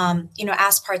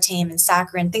 aspartame and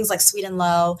saccharin, things like Sweet and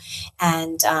Low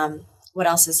and what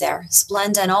else is there?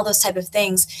 Splenda and all those type of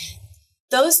things.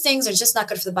 Those things are just not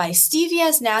good for the body. Stevia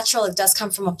is natural. It does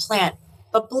come from a plant.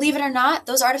 But believe it or not,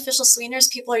 those artificial sweeteners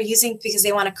people are using because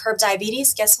they want to curb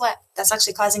diabetes. Guess what? That's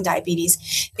actually causing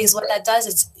diabetes, because what that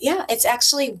does, it's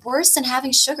actually worse than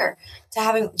having sugar, to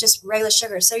having just regular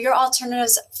sugar. So your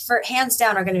alternatives, for hands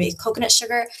down, are going to be coconut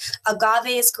sugar. Agave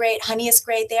is great. Honey is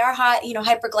great. They are hot,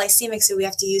 hyperglycemic, so we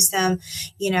have to use them,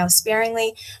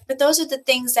 sparingly. But those are the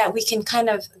things that we can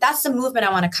that's the movement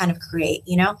I want to kind of create,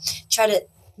 try to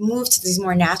move to these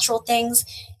more natural things.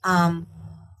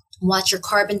 Watch your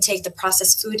carb intake, the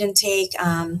processed food intake.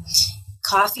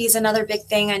 Coffee is another big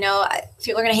thing. I know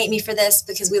people are going to hate me for this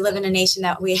because we live in a nation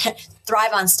that we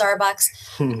thrive on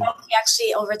Starbucks. Coffee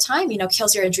actually, over time,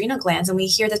 kills your adrenal glands. And we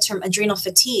hear the term adrenal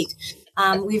fatigue.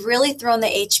 We've really thrown the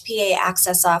HPA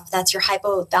axis off. That's your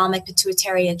hypothalamic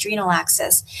pituitary adrenal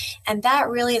axis. And that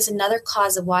really is another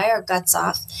cause of why our gut's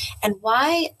off and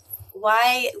why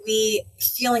we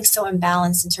feeling so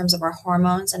imbalanced in terms of our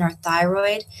hormones and our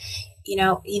thyroid.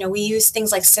 We use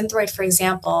things like Synthroid, for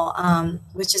example,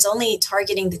 which is only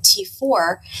targeting the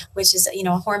T4, which is,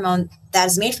 a hormone that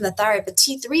is made from the thyroid. But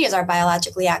T3 is our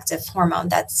biologically active hormone.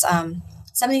 That's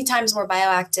 17 times more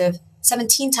bioactive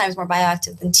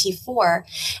than T4.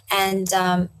 And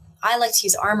I like to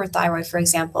use Armour Thyroid, for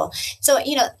example. So,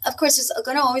 of course, there's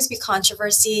going to always be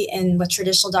controversy in what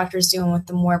traditional doctors do and what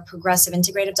the more progressive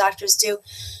integrative doctors do.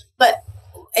 But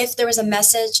if there was a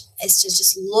message, it's to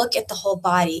just look at the whole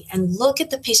body and look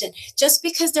at the patient. Just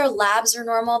because their labs are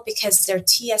normal, because their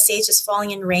TSH is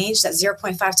falling in range, that's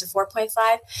 0.5 to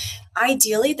 4.5,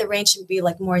 ideally the range should be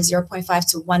like more 0.5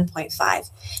 to 1.5.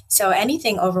 So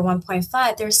anything over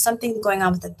 1.5, there's something going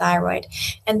on with the thyroid.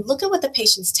 And look at what the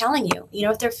patient's telling you.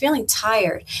 If they're feeling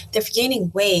tired, they're gaining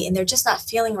weight, and they're just not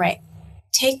feeling right,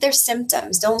 take their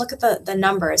symptoms. Don't look at the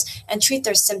numbers, and treat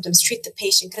their symptoms, treat the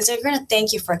patient, because they're going to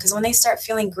thank you for it. Because when they start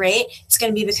feeling great, it's going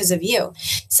to be because of you.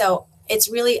 So it's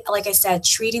really, like I said,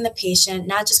 treating the patient,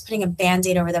 not just putting a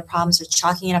Band-Aid over their problems or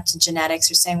chalking it up to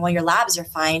genetics or saying, well, your labs are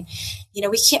fine.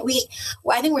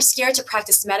 I think we're scared to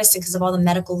practice medicine because of all the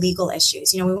medical legal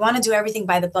issues. We want to do everything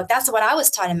by the book. That's what I was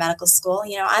taught in medical school.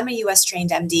 I'm a US trained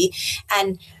MD,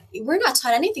 and we're not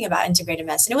taught anything about integrative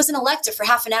medicine. It was an elective for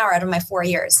half an hour out of my 4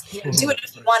 years. Do it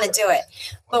if you want to do it.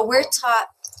 But we're taught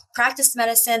practice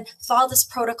medicine, follow this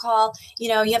protocol.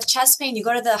 You have chest pain, you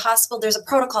go to the hospital, there's a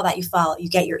protocol that you follow. You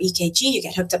get your EKG, you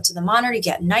get hooked up to the monitor, you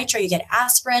get nitro, you get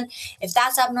aspirin. If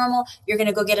that's abnormal, you're going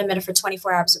to go get admitted for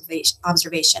 24-hour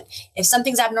observation. If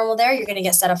something's abnormal there, you're going to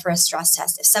get set up for a stress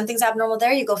test. If something's abnormal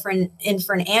there, you go for an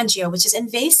angio, which is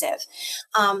invasive.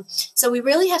 So we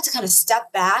really have to kind of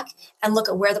step back and look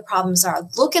at where the problems are.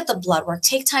 Look at the blood work.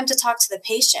 Take time to talk to the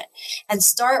patient and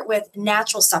start with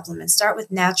natural supplements. Start with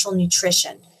natural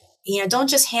nutrition. Don't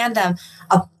just hand them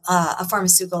a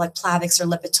pharmaceutical like Plavix or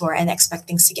Lipitor and expect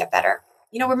things to get better.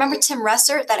 Remember Tim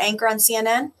Russert, that anchor on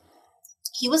CNN?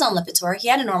 He was on Lipitor. He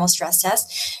had a normal stress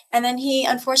test, and then he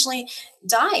unfortunately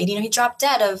died. He dropped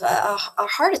dead of a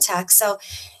heart attack. So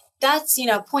that's,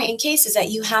 point in case is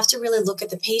that you have to really look at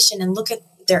the patient and look at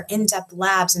their in-depth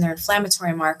labs and their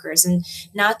inflammatory markers, and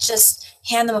not just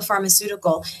hand them a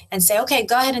pharmaceutical and say, okay,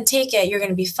 go ahead and take it. You're going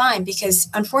to be fine. Because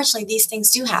unfortunately, these things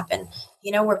do happen,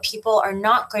 where people are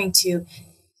not going to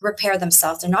repair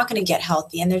themselves. They're not going to get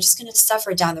healthy, and they're just going to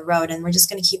suffer down the road. And we're just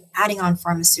going to keep adding on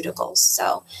pharmaceuticals.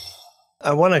 So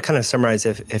I want to kind of summarize,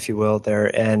 if you will,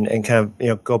 there, and kind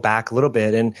of go back a little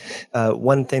bit. And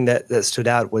one thing that stood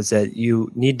out was that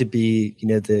you need to be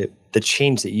the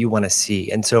change that you want to see.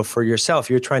 And so for yourself,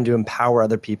 you're trying to empower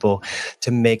other people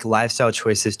to make lifestyle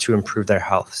choices to improve their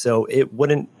health. So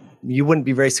you wouldn't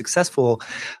be very successful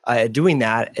at doing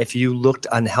that if you looked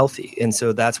unhealthy. And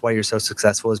so that's why you're so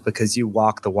successful, is because you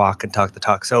walk the walk and talk the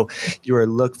talk. So you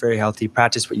look very healthy,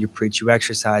 practice what you preach, you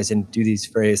exercise, and do these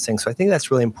various things. So I think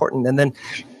that's really important. And then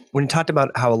when you talked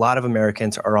about how a lot of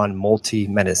Americans are on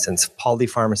multi-medicines,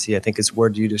 polypharmacy, I think is the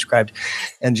word you described.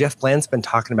 And Jeff Bland's been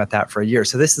talking about that for a year.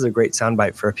 So this is a great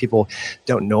soundbite for people who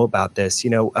don't know about this.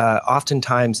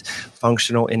 Oftentimes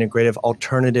functional, integrative,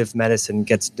 alternative medicine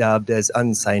gets dubbed as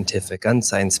unscientific,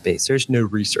 unscience-based. There's no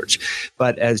research.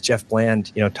 But as Jeff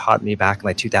Bland, taught me back in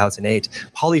like 2008,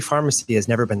 polypharmacy has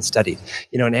never been studied.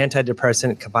 An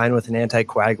antidepressant combined with an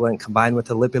anticoagulant, combined with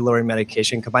a lipid-lowering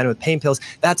medication, combined with pain pills,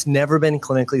 that's never been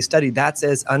clinically studied. That's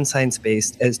as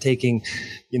unscience-based as taking,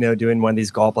 doing one of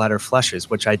these gallbladder flushes,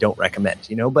 which I don't recommend,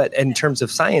 But in terms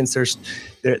of science,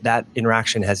 that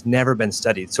interaction has never been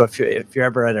studied. So if you're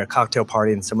ever at a cocktail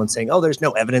party and someone's saying, oh, there's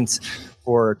no evidence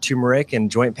for turmeric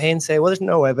and joint pain, say, well, there's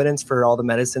no evidence for all the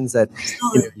medicines that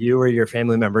you or your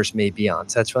family members may be on.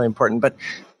 So that's really important. But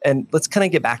And let's kind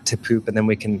of get back to poop, and then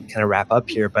we can kind of wrap up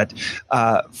here. But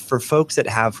for folks that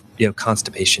have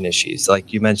constipation issues,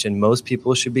 like you mentioned, most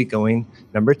people should be going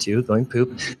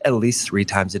poop at least 3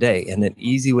 times a day. And an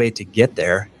easy way to get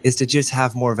there is to just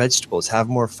have more vegetables, have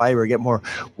more fiber, get more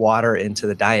water into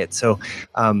the diet. So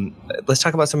let's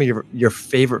talk about some of your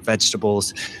favorite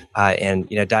vegetables and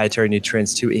dietary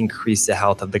nutrients to increase the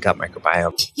health of the gut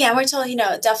microbiome. Yeah, we're told,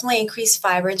 definitely increase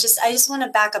fiber. And I just want to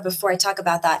back up before I talk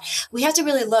about that. We have to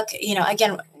really look,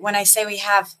 again, when I say we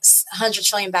have 100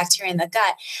 trillion bacteria in the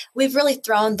gut, we've really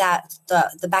thrown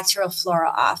the bacterial flora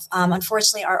off.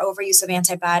 Unfortunately, our overuse of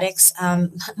antibiotics,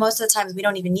 most of the times we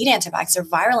don't even need antibiotics. They're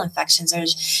viral infections or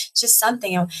just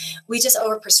something. We just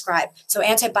overprescribe. So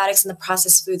antibiotics in the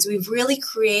processed foods, we've really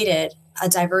created a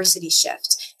diversity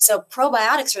shift. So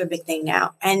probiotics are a big thing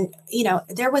now. And,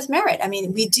 they're with merit. I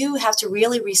mean, we do have to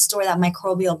really restore that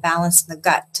microbial balance in the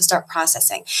gut to start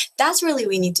processing. That's really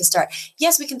we need to start.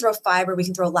 Yes, we can throw fiber, we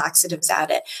can throw laxatives at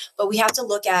it, but we have to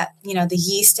look at, the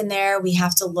yeast in there. We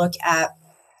have to look at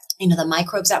the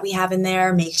microbes that we have in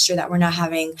there, make sure that we're not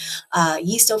having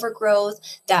yeast overgrowth,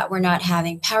 that we're not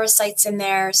having parasites in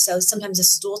there. So sometimes the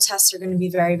stool tests are going to be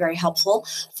very, very helpful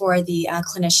for the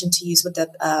clinician to use with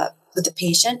the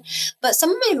patient. But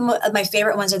some of my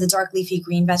favorite ones are the dark leafy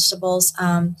green vegetables.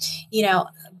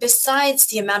 Besides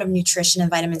the amount of nutrition and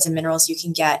vitamins and minerals you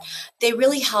can get, they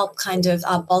really help kind of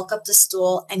bulk up the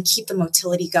stool and keep the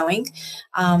motility going.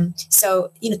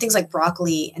 So things like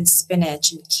broccoli and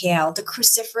spinach and kale, the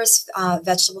cruciferous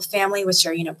vegetable family, which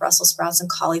are, Brussels sprouts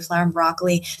and cauliflower and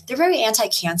broccoli, they're very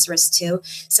anti-cancerous too.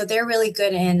 So they're really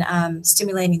good in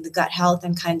stimulating the gut health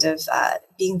and kind of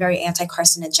being very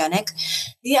anti-carcinogenic.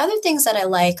 The other things that I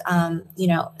like,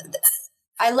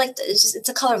 I like it's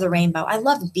a color of the rainbow. I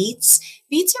love beets.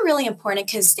 Beets are really important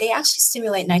because they actually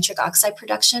stimulate nitric oxide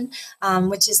production,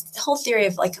 which is the whole theory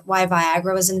of like why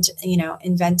Viagra was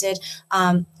invented.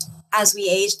 As we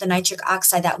age, the nitric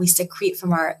oxide that we secrete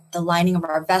from the lining of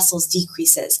our vessels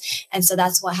decreases. And so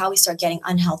that's how we start getting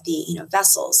unhealthy,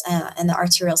 vessels in the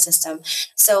arterial system.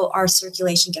 So our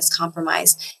circulation gets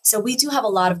compromised. So we do have a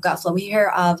lot of gut flow. We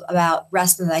hear about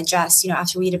rest and digest,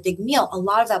 after we eat a big meal, a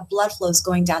lot of that blood flow is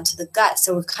going down to the gut.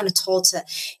 So we're kind of told to,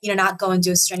 not go and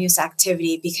do a strenuous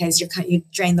activity because you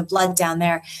drain the blood down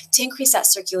there. To increase that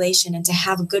circulation and to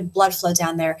have a good blood flow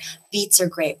down there, beets are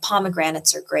great.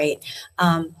 Pomegranates are great.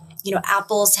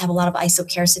 Apples have a lot of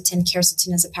isoquercetin.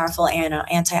 Quercetin is a powerful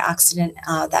antioxidant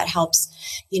that helps,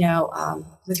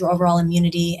 with your overall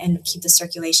immunity and keep the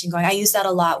circulation going. I use that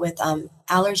a lot with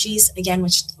allergies, again,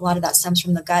 which a lot of that stems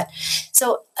from the gut.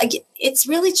 So it's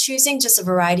really choosing just a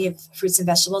variety of fruits and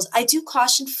vegetables. I do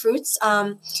caution fruits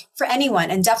for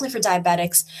anyone, and definitely for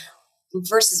diabetics,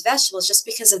 versus vegetables, just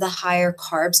because of the higher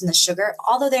carbs and the sugar.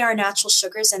 Although they are natural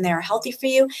sugars and they are healthy for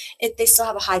you, they still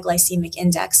have a high glycemic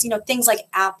index. Things like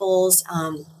apples,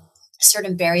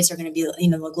 certain berries are going to be,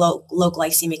 low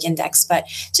glycemic index, but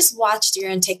just watch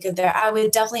your intake of there. I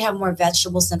would definitely have more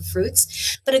vegetables than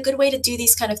fruits, but a good way to do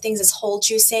these kind of things is whole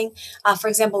juicing. For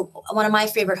example, one of my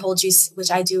favorite whole juice,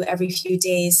 which I do every few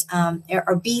days,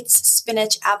 are beets,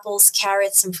 spinach, apples,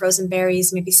 carrots, some frozen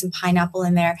berries, maybe some pineapple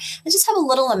in there, and just have a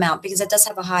little amount because it does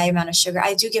have a high amount of sugar.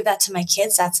 I do give that to my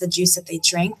kids. That's the juice that they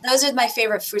drink. Those are my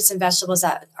favorite fruits and vegetables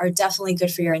that are definitely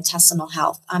good for your intestinal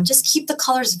health. Just keep the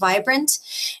colors vibrant,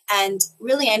 and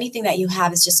really anything that you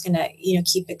have is just going to,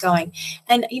 keep it going.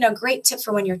 And, great tip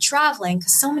for when you're traveling,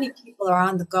 because so many people are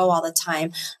on the go all the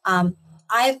time.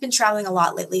 I've been traveling a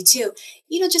lot lately too.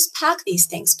 Just pack these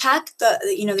things, pack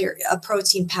a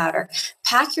protein powder,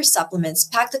 pack your supplements,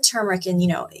 pack the turmeric and,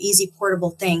 easy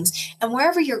portable things. And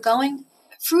wherever you're going,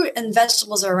 fruit and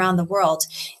vegetables are around the world.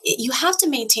 You have to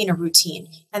maintain a routine.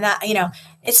 And that,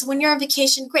 it's when you're on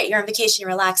vacation, great. You're on vacation, you're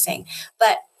relaxing,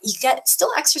 but you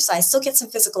still exercise, still get some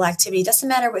physical activity. It doesn't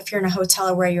matter if you're in a hotel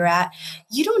or where you're at.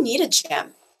 You don't need a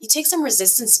gym. You take some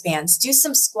resistance bands, do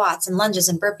some squats and lunges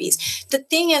and burpees. The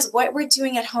thing is, what we're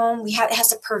doing at home, it has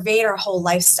to pervade our whole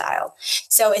lifestyle.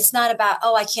 So it's not about,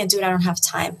 I can't do it, I don't have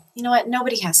time. You know what?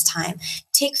 Nobody has time.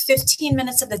 Take 15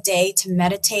 minutes of the day to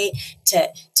meditate, to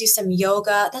do some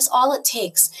yoga. That's all it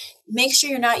takes. Make sure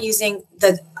you're not using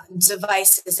the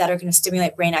devices that are going to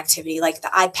stimulate brain activity, like the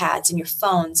iPads and your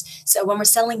phones. So when we're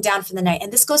settling down for the night,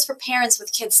 and this goes for parents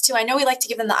with kids too. I know we like to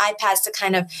give them the iPads to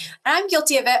kind of, and I'm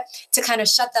guilty of it, to kind of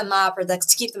shut them up or to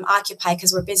keep them occupied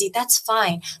because we're busy. That's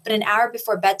fine. But an hour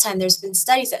before bedtime, there's been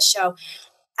studies that show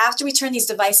after we turn these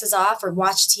devices off or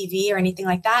watch TV or anything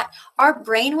like that, our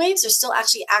brain waves are still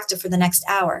actually active for the next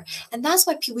hour. And that's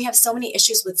why we have so many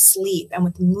issues with sleep and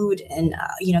with mood and,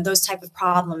 those type of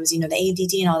problems, the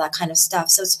ADD and all that kind of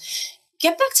stuff. So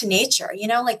get back to nature,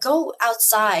 like go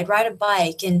outside, ride a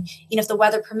bike. And, if the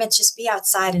weather permits, just be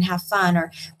outside and have fun,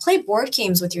 or play board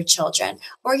games with your children,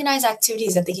 organize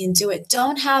activities that they can do it.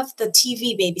 Don't have the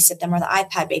TV babysit them or the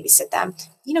iPad babysit them.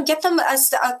 Get them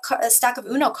a stack of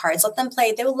Uno cards, let them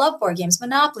play. They will love board games,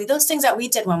 Monopoly, those things that we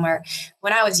did when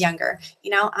I was younger.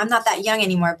 I'm not that young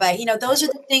anymore, but those are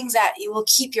the things that will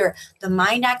keep the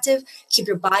mind active, keep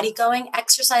your body going.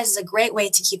 Exercise is a great way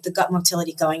to keep the gut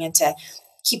motility going and to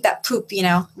keep that poop,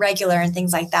 regular and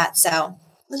things like that. So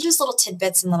those are just little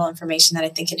tidbits and little information that I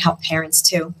think can help parents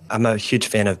too. I'm a huge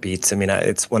fan of beets. I mean,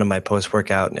 it's one of my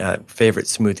post-workout favorite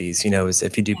smoothies, is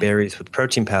if you do berries with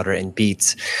protein powder and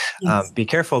beets, yes. Be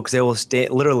careful because they will stay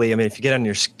literally. I mean, if you get on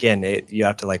your skin, you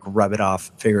have to like rub it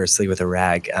off vigorously with a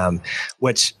rag,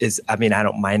 which is, I mean, I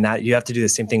don't mind that. You have to do the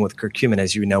same thing with curcumin.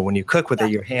 As you know, when you cook with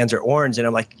it, your hands are orange and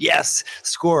I'm like, yes,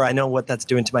 score. I know what that's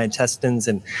doing to my intestines.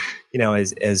 And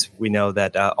as we know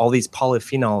that all these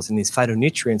polyphenols and these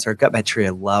phytonutrients, our gut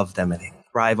bacteria love them and they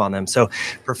thrive on them. So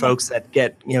for folks that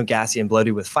get, gassy and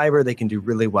bloated with fiber, they can do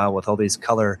really well with all these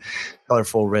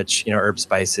colorful, rich, herb,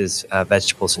 spices,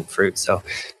 vegetables, and fruits. So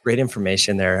great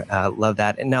information there. Love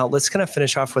that. And now let's kind of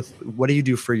finish off with, what do you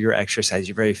do for your exercise?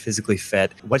 You're very physically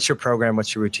fit. What's your program?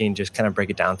 What's your routine? Just kind of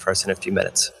break it down for us in a few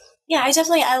minutes. Yeah,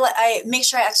 I make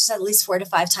sure I exercise at least 4 to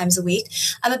 5 times a week.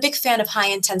 I'm a big fan of high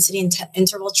intensity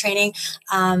interval training.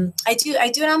 I do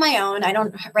it on my own.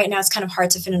 Right now it's kind of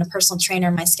hard to fit in a personal trainer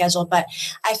in my schedule, but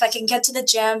if I can get to the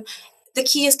gym, the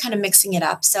key is kind of mixing it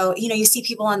up. So, you see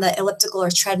people on the elliptical or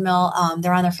treadmill,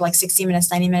 they're on there for like 60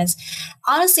 minutes, 90 minutes.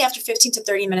 Honestly, after 15 to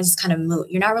 30 minutes, it's kind of moot.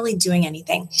 You're not really doing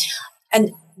anything.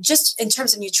 And just in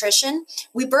terms of nutrition,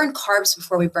 we burn carbs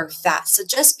before we burn fat. So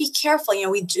just be careful.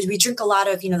 We drink a lot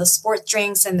of, the sport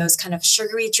drinks and those kind of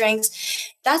sugary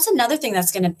drinks. That's another thing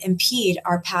that's going to impede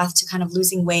our path to kind of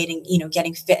losing weight and,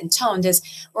 getting fit and toned, is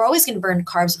we're always going to burn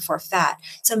carbs before fat.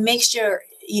 So make sure,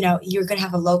 you're going to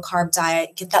have a low carb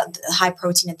diet, get that high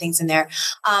protein and things in there.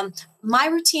 My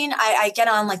routine, I get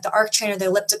on like the arc trainer, the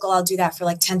elliptical. I'll do that for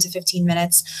like 10 to 15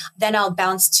 minutes. Then I'll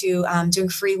bounce to doing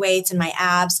free weights and my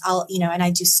abs. And I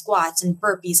do squats and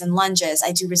burpees and lunges.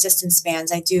 I do resistance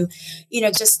bands. I do,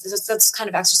 just those kind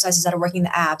of exercises that are working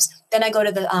the abs. Then I go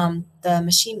to the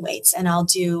machine weights and I'll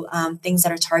do things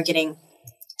that are targeting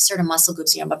certain muscle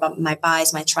groups, my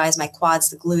buys, my tris, my quads,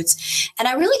 the glutes. And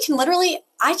I really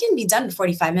I can be done in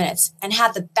 45 minutes and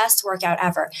have the best workout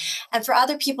ever. And for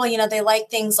other people, they like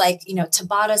things like,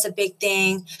 Tabata is a big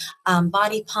thing,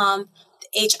 body pump,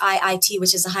 HIIT,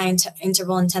 which is a high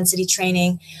interval intensity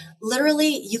training.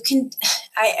 Literally,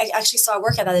 I actually saw a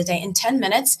workout the other day. In 10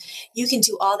 minutes, you can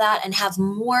do all that and have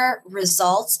more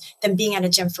results than being at a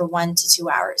gym for 1 to 2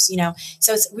 hours,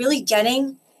 So it's really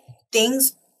getting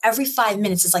things every 5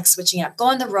 minutes is like switching it up. Go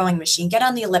on the rowing machine, get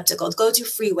on the elliptical, go do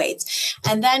free weights,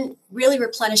 and then really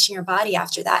replenishing your body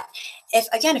after that.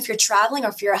 If you're traveling or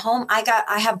if you're at home, I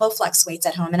have Bowflex weights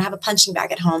at home and I have a punching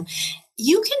bag at home.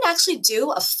 You can actually do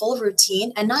a full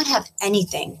routine and not have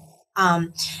anything.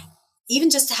 Even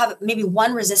just to have maybe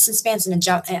one resistance bands and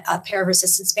a pair of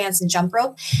resistance bands and jump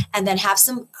rope, and then have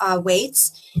some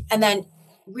weights, and then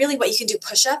really what you can do,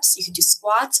 push-ups, you can do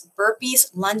squats, burpees,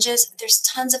 lunges. There's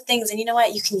tons of things. And you know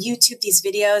what? You can YouTube these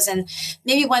videos, and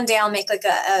maybe one day I'll make like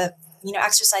a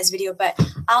exercise video, but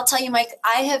I'll tell you, Mike,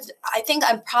 I'll have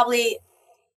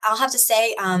to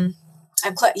say, I'm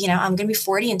going to be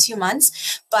 40 in 2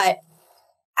 months, but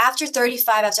after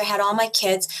 35, after I had all my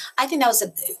kids, I think that was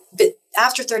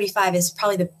after 35 is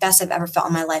probably the best I've ever felt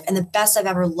in my life and the best I've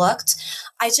ever looked.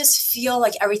 I just feel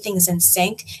like everything's in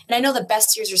sync. And I know the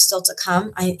best years are still to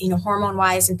come. Hormone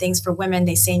wise and things for women,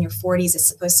 they say in your 40s, it's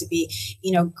supposed to be,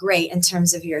 great in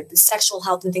terms of your sexual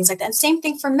health and things like that. And same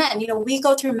thing for men. We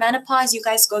go through menopause, you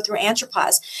guys go through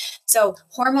andropause. So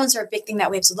hormones are a big thing that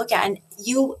we have to look at. And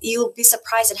you'll be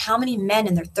surprised at how many men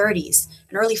in their 30s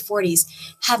and early 40s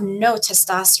have no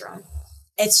testosterone.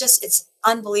 It's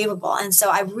unbelievable. And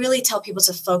so I really tell people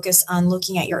to focus on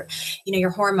looking at your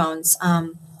hormones.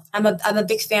 I'm a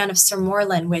big fan of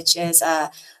sermorelin, which is a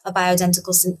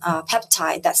bioidentical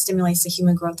peptide that stimulates the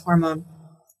human growth hormone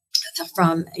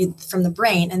from the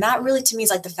brain. And that really, to me,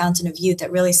 is like the fountain of youth.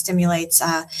 That really stimulates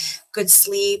good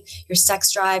sleep, your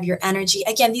sex drive, your energy.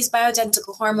 Again, these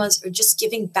bioidentical hormones are just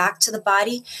giving back to the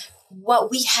body what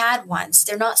we had once.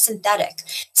 They're not synthetic.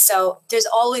 So there's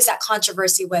always that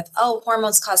controversy with,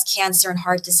 hormones cause cancer and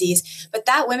heart disease. But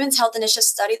that Women's Health Initiative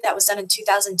study that was done in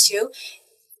 2002,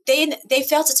 they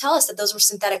failed to tell us that those were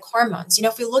synthetic hormones.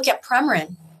 If we look at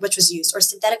Premarin, which was used, or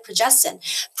synthetic progestin,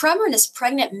 Premarin is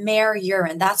pregnant mare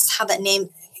urine. That's how that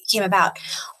name came about.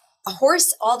 A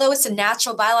horse, although it's a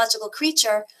natural biological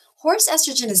creature, Horse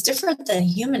estrogen is different than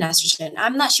human estrogen.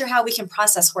 I'm not sure how we can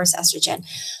process horse estrogen.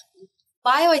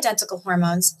 Bioidentical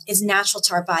hormones is natural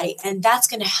to our body, and that's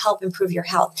going to help improve your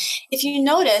health. If you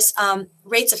notice,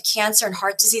 rates of cancer and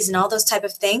heart disease and all those type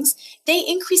of things, they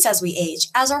increase as we age,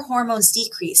 as our hormones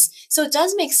decrease. So it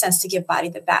does make sense to give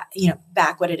body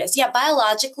back what it is. Yeah,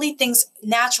 biologically, things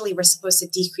naturally we're supposed to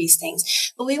decrease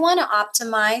things, but we want to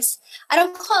optimize. I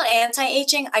don't call it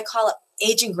anti-aging. I call it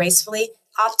aging gracefully,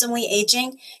 optimally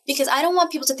aging, because I don't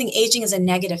want people to think aging is a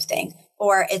negative thing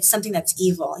or it's something that's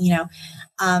evil,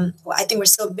 Well, I think we're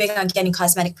so big on getting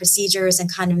cosmetic procedures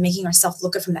and kind of making ourselves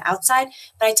look good from the outside.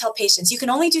 But I tell patients, you can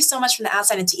only do so much from the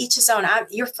outside, and to each his own.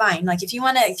 You're fine. Like if you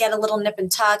want to get a little nip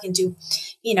and tuck and do,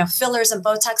 fillers and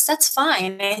Botox, that's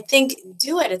fine. And I think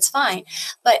do it. It's fine.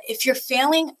 But if you're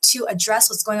failing to address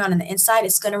what's going on the inside,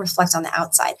 it's going to reflect on the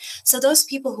outside. So those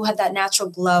people who have that natural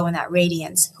glow and that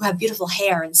radiance, who have beautiful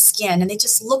hair and skin, and they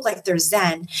just look like they're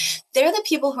zen, they're the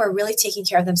people who are really taking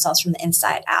care of themselves from the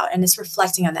inside out, and it's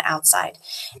reflecting on the outside.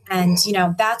 And,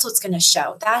 that's what's going to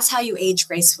show. That's how you age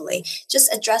gracefully.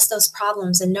 Just address those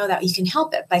problems and know that you can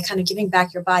help it by kind of giving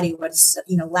back your body what's,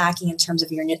 lacking in terms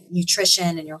of your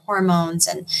nutrition and your hormones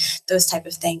and those type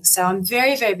of things. So I'm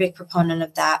very, very big proponent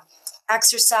of that.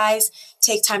 Exercise,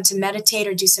 take time to meditate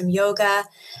or do some yoga.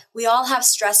 We all have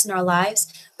stress in our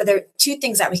lives, but there are two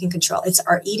things that we can control. It's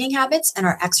our eating habits and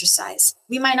our exercise.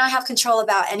 We might not have control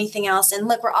about anything else. And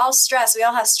look, we're all stressed. We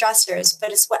all have stressors,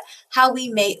 but it's what we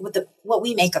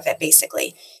make of it,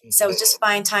 basically. So just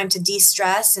find time to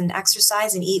de-stress and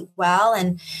exercise and eat well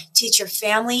and teach your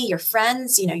family, your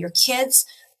friends, your kids,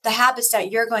 the habits that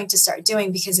you're going to start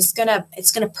doing, because it's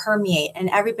gonna permeate and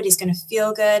everybody's gonna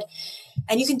feel good.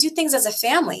 And you can do things as a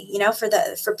family,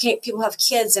 for people who have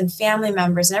kids and family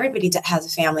members and everybody that has a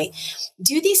family.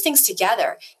 Do these things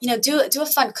together. Do a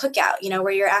fun cookout,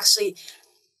 where you're actually,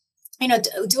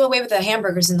 do away with the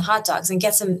hamburgers and the hot dogs and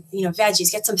get some,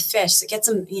 veggies, get some fish, get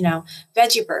some,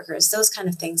 veggie burgers, those kind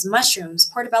of things. Mushrooms,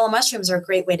 portobello mushrooms are a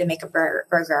great way to make a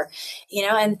burger,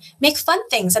 and make fun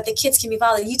things that the kids can be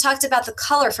involved in. You talked about the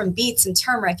color from beets and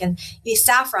turmeric and the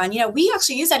saffron. We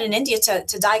actually use that in India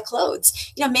to dye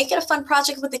clothes. Make it a fun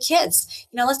project with the kids.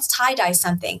 Let's tie dye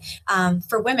something.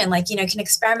 For women, can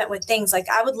experiment with things. Like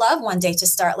I would love one day to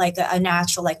start like a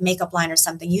natural makeup line or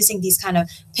something using these kind of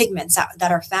pigments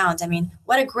that are found.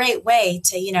 What a great way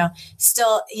to,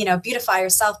 still, beautify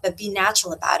yourself, but be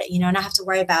natural about it, not have to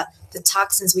worry about the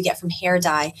toxins we get from hair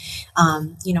dye,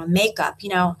 makeup,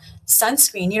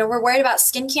 sunscreen. We're worried about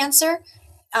skin cancer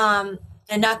and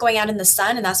not going out in the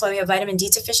sun. And that's why we have vitamin D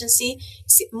deficiency.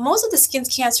 See, most of the skin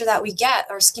cancer that we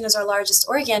get, our skin is our largest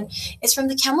organ, is from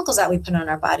the chemicals that we put on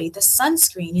our body, the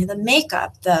sunscreen, the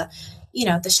makeup, the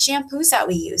shampoos that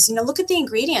we use. Look at the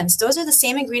ingredients. Those are the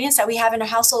same ingredients that we have in our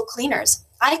household cleaners.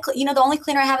 The only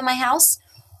cleaner I have in my house,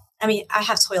 I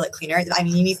have toilet cleaner.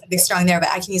 You need something strong there, but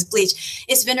I can use bleach.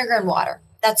 It's vinegar and water.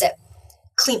 That's it.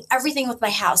 Clean everything with my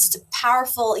house. It's a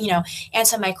powerful,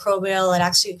 antimicrobial. It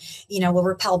actually, will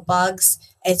repel bugs.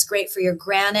 It's great for your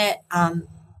granite.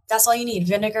 That's all you need,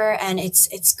 vinegar. And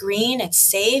it's green, it's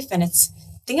safe. And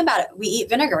think about it. We eat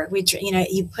vinegar.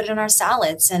 You put it in our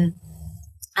salads, and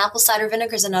apple cider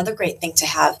vinegar is another great thing to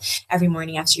have every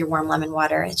morning after your warm lemon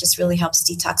water. It just really helps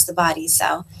detox the body.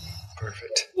 So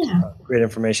perfect. Yeah. Great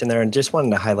information there. And just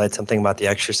wanted to highlight something about the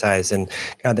exercise and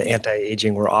kind of the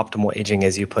anti-aging or optimal aging,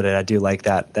 as you put it. I do like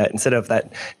that instead of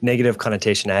that negative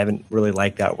connotation, I haven't really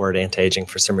liked that word anti-aging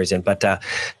for some reason, but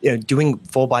doing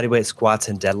full body weight squats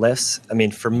and deadlifts.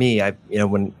 For me,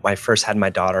 when I first had my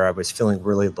daughter, I was feeling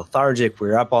really lethargic. We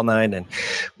were up all night, and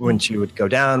when she would go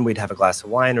down, we'd have a glass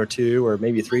of wine or two, or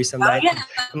maybe three some nights. Yeah.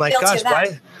 I'm like, gosh,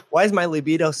 why is my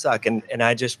libido suck? And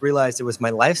I just realized it was my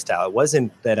lifestyle. It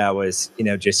wasn't that I was,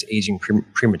 just aging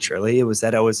prematurely. It was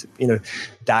that I was,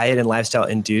 diet and lifestyle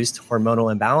induced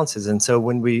hormonal imbalances. And so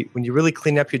when you really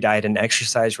clean up your diet and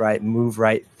exercise right, move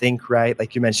right, think right,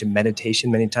 like you mentioned,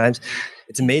 meditation many times,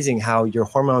 it's amazing how your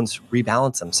hormones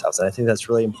rebalance themselves. And I think that's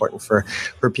really important for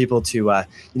people to,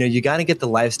 you got to get the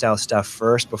lifestyle stuff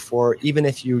first before, even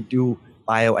if you do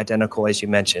bioidentical, as you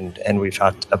mentioned, and we've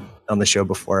talked on the show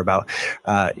before about,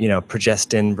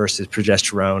 progestin versus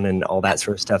progesterone and all that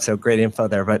sort of stuff. So great info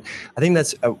there. But I think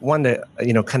that's one to,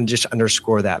 kind of just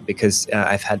underscore that, because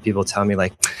I've had people tell me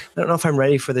like, I don't know if I'm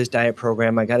ready for this diet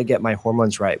program. I got to get my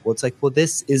hormones right. Well, it's like, well,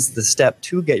 this is the step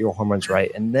to get your hormones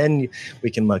right. And then we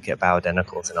can look at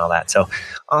bioidenticals and all that. So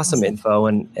awesome info.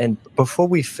 And before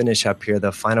we finish up here,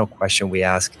 the final question we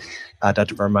ask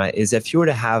Dr. Verma, is if you were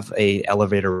to have a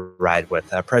elevator ride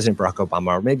with President Barack Obama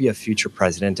or maybe a future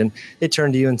president, and they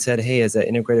turned to you and said, hey, as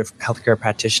an integrative healthcare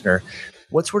practitioner,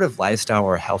 what sort of lifestyle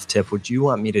or health tip would you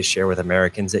want me to share with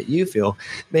Americans that you feel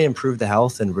may improve the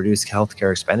health and reduce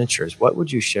healthcare expenditures? What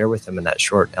would you share with them in that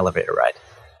short elevator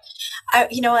ride?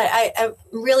 You know what, I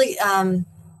really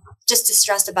just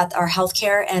distressed about our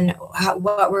healthcare and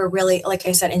what we're really, like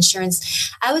I said,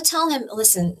 insurance. I would tell him,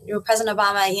 listen, President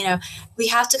Obama, we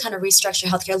have to kind of restructure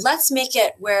healthcare. Let's make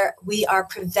it where we are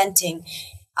preventing,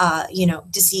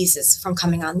 diseases from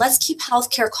coming on. Let's keep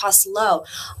healthcare costs low.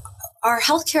 Our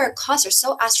healthcare costs are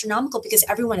so astronomical because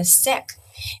everyone is sick.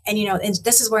 And, and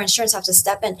this is where insurance have to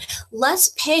step in. Let's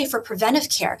pay for preventive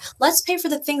care. Let's pay for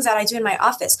the things that I do in my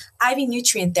office, IV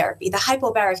nutrient therapy, the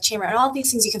hypobaric chamber, and all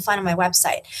these things you can find on my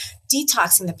website.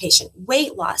 Detoxing the patient,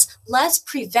 weight loss. Let's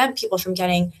prevent people from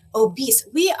getting obese.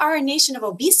 We are a nation of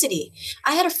obesity.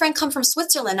 I had a friend come from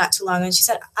Switzerland not too long ago, and she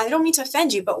said, I don't mean to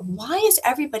offend you, but why is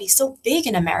everybody so big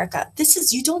in America?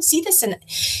 You don't see this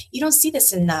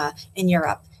in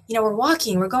Europe. We're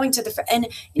walking, we're going to and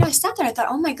I sat there and I thought,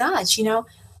 oh my gosh,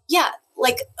 yeah,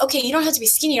 like, okay, you don't have to be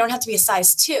skinny, you don't have to be a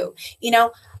size 2,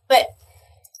 but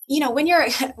when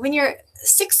you're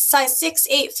size 6,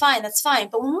 8, fine, that's fine.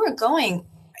 But when we're going,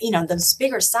 those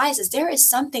bigger sizes, there is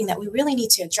something that we really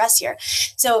need to address here.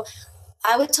 So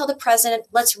I would tell the president,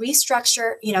 let's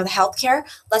restructure, the healthcare.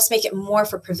 Let's make it more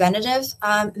for preventative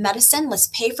medicine. Let's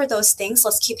pay for those things.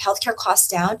 Let's keep healthcare costs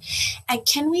down. And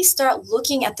can we start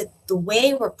looking at the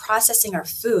way we're processing our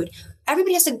food?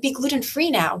 Everybody has to be gluten-free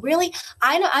now. Really?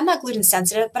 I'm not gluten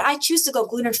sensitive, but I choose to go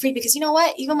gluten-free because you know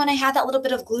what? Even when I have that little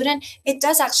bit of gluten, it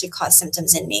does actually cause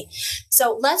symptoms in me.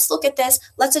 So let's look at this.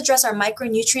 Let's address our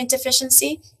micronutrient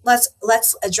deficiency. Let's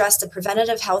address the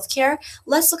preventative health care.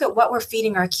 Let's look at what we're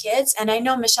feeding our kids. And I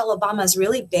know Michelle Obama is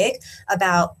really big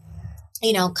about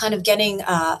kind of getting,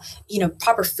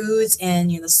 proper foods in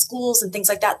the schools and things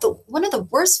like that. One of the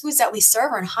worst foods that we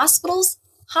serve are in hospitals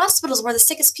where the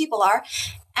sickest people are,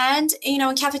 and, in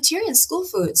cafeteria and school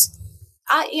foods.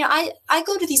 I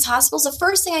go to these hospitals. The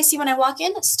first thing I see when I walk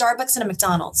in, Starbucks and a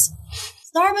McDonald's.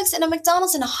 Starbucks and a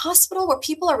McDonald's in a hospital where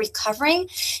people are recovering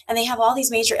and they have all these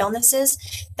major illnesses.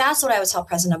 That's what I would tell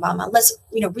President Obama. Let's,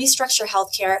 restructure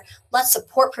healthcare. Let's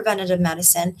support preventative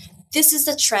medicine. This is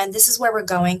the trend. This is where we're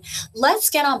going. Let's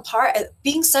get on par.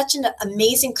 Being such an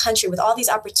amazing country with all these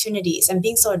opportunities and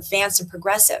being so advanced and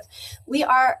progressive, we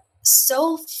are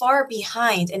so far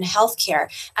behind in healthcare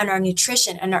and our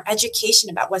nutrition and our education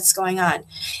about what's going on.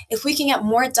 If we can get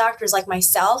more doctors like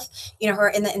myself, who are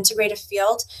in the integrative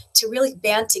field, to really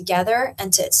band together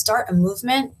and to start a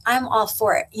movement, I'm all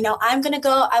for it. I'm going to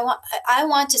go, I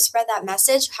want to spread that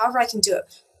message however I can do it.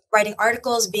 Writing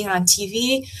articles, being on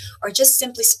TV, or just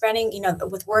simply spreading,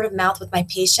 with word of mouth with my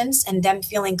patients and them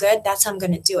feeling good. That's how I'm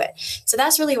going to do it. So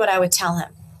that's really what I would tell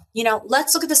him.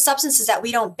 Let's look at the substances that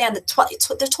we don't ban.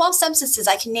 The 12 substances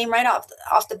I can name right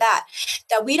off the bat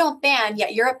that we don't ban,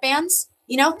 yet Europe bans,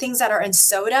 things that are in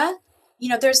soda.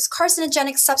 There's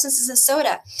carcinogenic substances in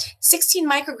soda. 16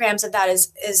 micrograms of that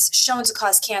is shown to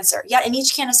cause cancer. Yet in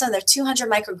each can of soda, there are 200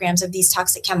 micrograms of these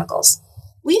toxic chemicals.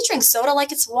 We drink soda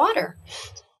like it's water.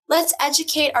 Let's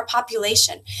educate our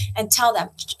population and tell them,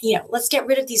 let's get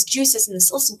rid of these juices and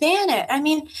let's ban it. I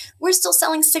mean, we're still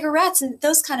selling cigarettes and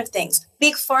those kind of things.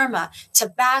 Big pharma,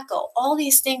 tobacco, all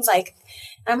these things. Like,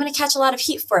 I'm going to catch a lot of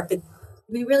heat for it, but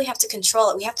we really have to control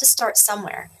it. We have to start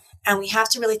somewhere. And we have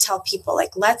to really tell people,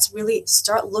 let's really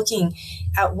start looking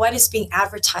at what is being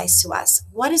advertised to us.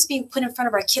 What is being put in front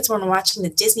of our kids when we're watching the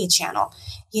Disney Channel?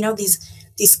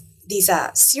 These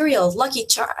cereals, Lucky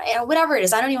Charms, whatever it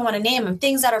is, I don't even want to name them,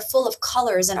 things that are full of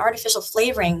colors and artificial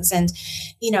flavorings and,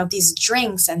 these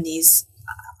drinks and these,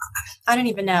 I don't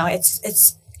even know.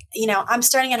 It's I'm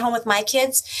starting at home with my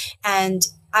kids and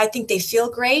I think they feel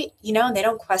great, and they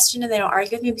don't question and they don't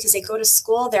argue with me because they go to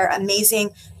school. They're amazing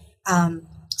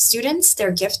students.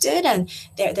 They're gifted and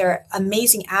they're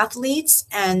amazing athletes.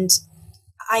 And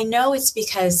I know it's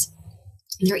because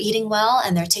they're eating well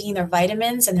and they're taking their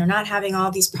vitamins and they're not having all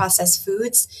these processed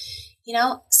foods,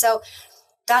 so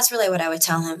that's really what I would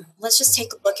tell him. Let's just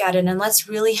take a look at it and let's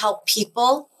really help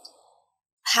people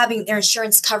having their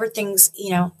insurance cover things,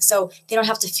 so they don't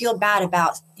have to feel bad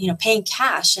about, paying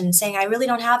cash and saying, I really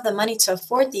don't have the money to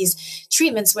afford these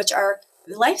treatments, which are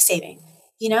life-saving.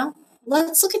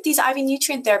 Let's look at these IV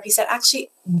nutrient therapies that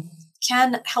actually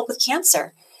can help with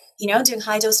cancer. Doing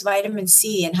high dose vitamin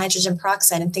C and hydrogen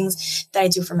peroxide and things that I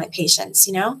do for my patients.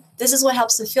 This is what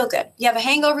helps them feel good. You have a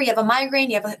hangover, you have a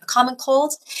migraine, you have a common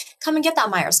cold, come and get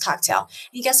that Myers cocktail.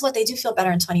 And guess what? They do feel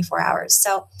better in 24 hours.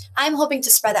 So I'm hoping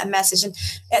to spread that message.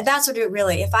 And that's what it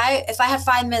really, if I had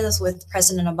 5 minutes with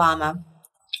President Obama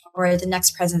or the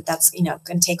next president that's, going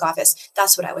to take office,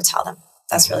 that's what I would tell them.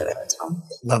 That's really what I tell them.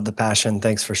 Love the passion.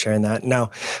 Thanks for sharing that.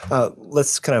 Now,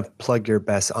 let's kind of plug your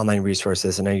best online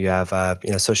resources. I know you have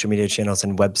social media channels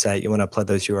and website. You want to plug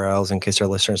those URLs in case our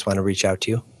listeners want to reach out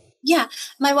to you? Yeah,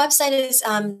 my website is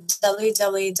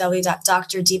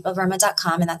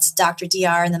www.drdeepaverma.com, and that's Dr.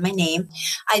 DR and then my name.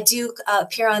 I do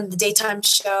appear on the daytime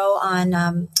show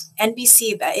on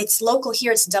NBC. It's local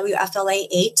here. It's WFLA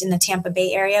 8 in the Tampa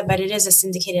Bay area, but it is a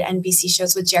syndicated NBC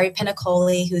shows with Jerry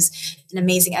Pinacoli, who's an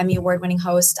amazing Emmy Award-winning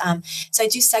host. So I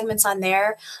do segments on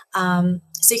there.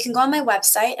 So you can go on my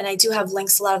website, and I do have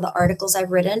links to a lot of the articles I've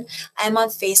written. I'm on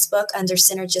Facebook under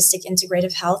Synergistic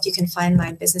Integrative Health. You can find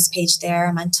my business page there.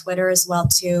 I'm on Twitter as well,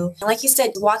 too. And like you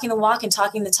said, walking the walk and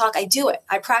talking the talk, I do it.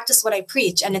 I practice what I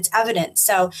preach, and it's evident.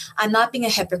 So I'm not being a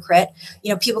hypocrite.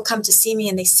 People come to see me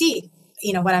and they see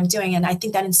what I'm doing. And I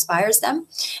think that inspires them,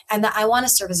 and that I want to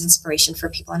serve as inspiration for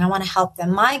people, and I want to help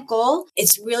them. My goal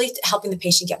is really helping the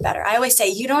patient get better. I always say,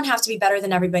 you don't have to be better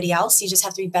than everybody else. You just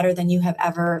have to be better than you have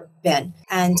ever been.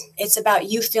 And it's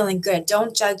about you feeling good.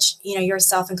 Don't judge,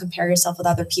 yourself and compare yourself with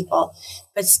other people,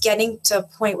 but it's getting to a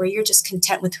point where you're just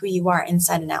content with who you are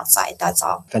inside and outside. That's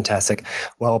all. Fantastic.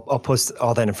 Well, I'll post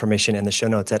all that information in the show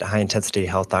notes at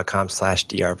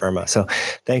highintensityhealth.com/drverma. So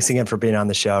thanks again for being on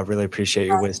the show. I really appreciate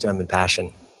your wisdom and passion.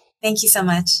 Thank you so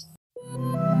much.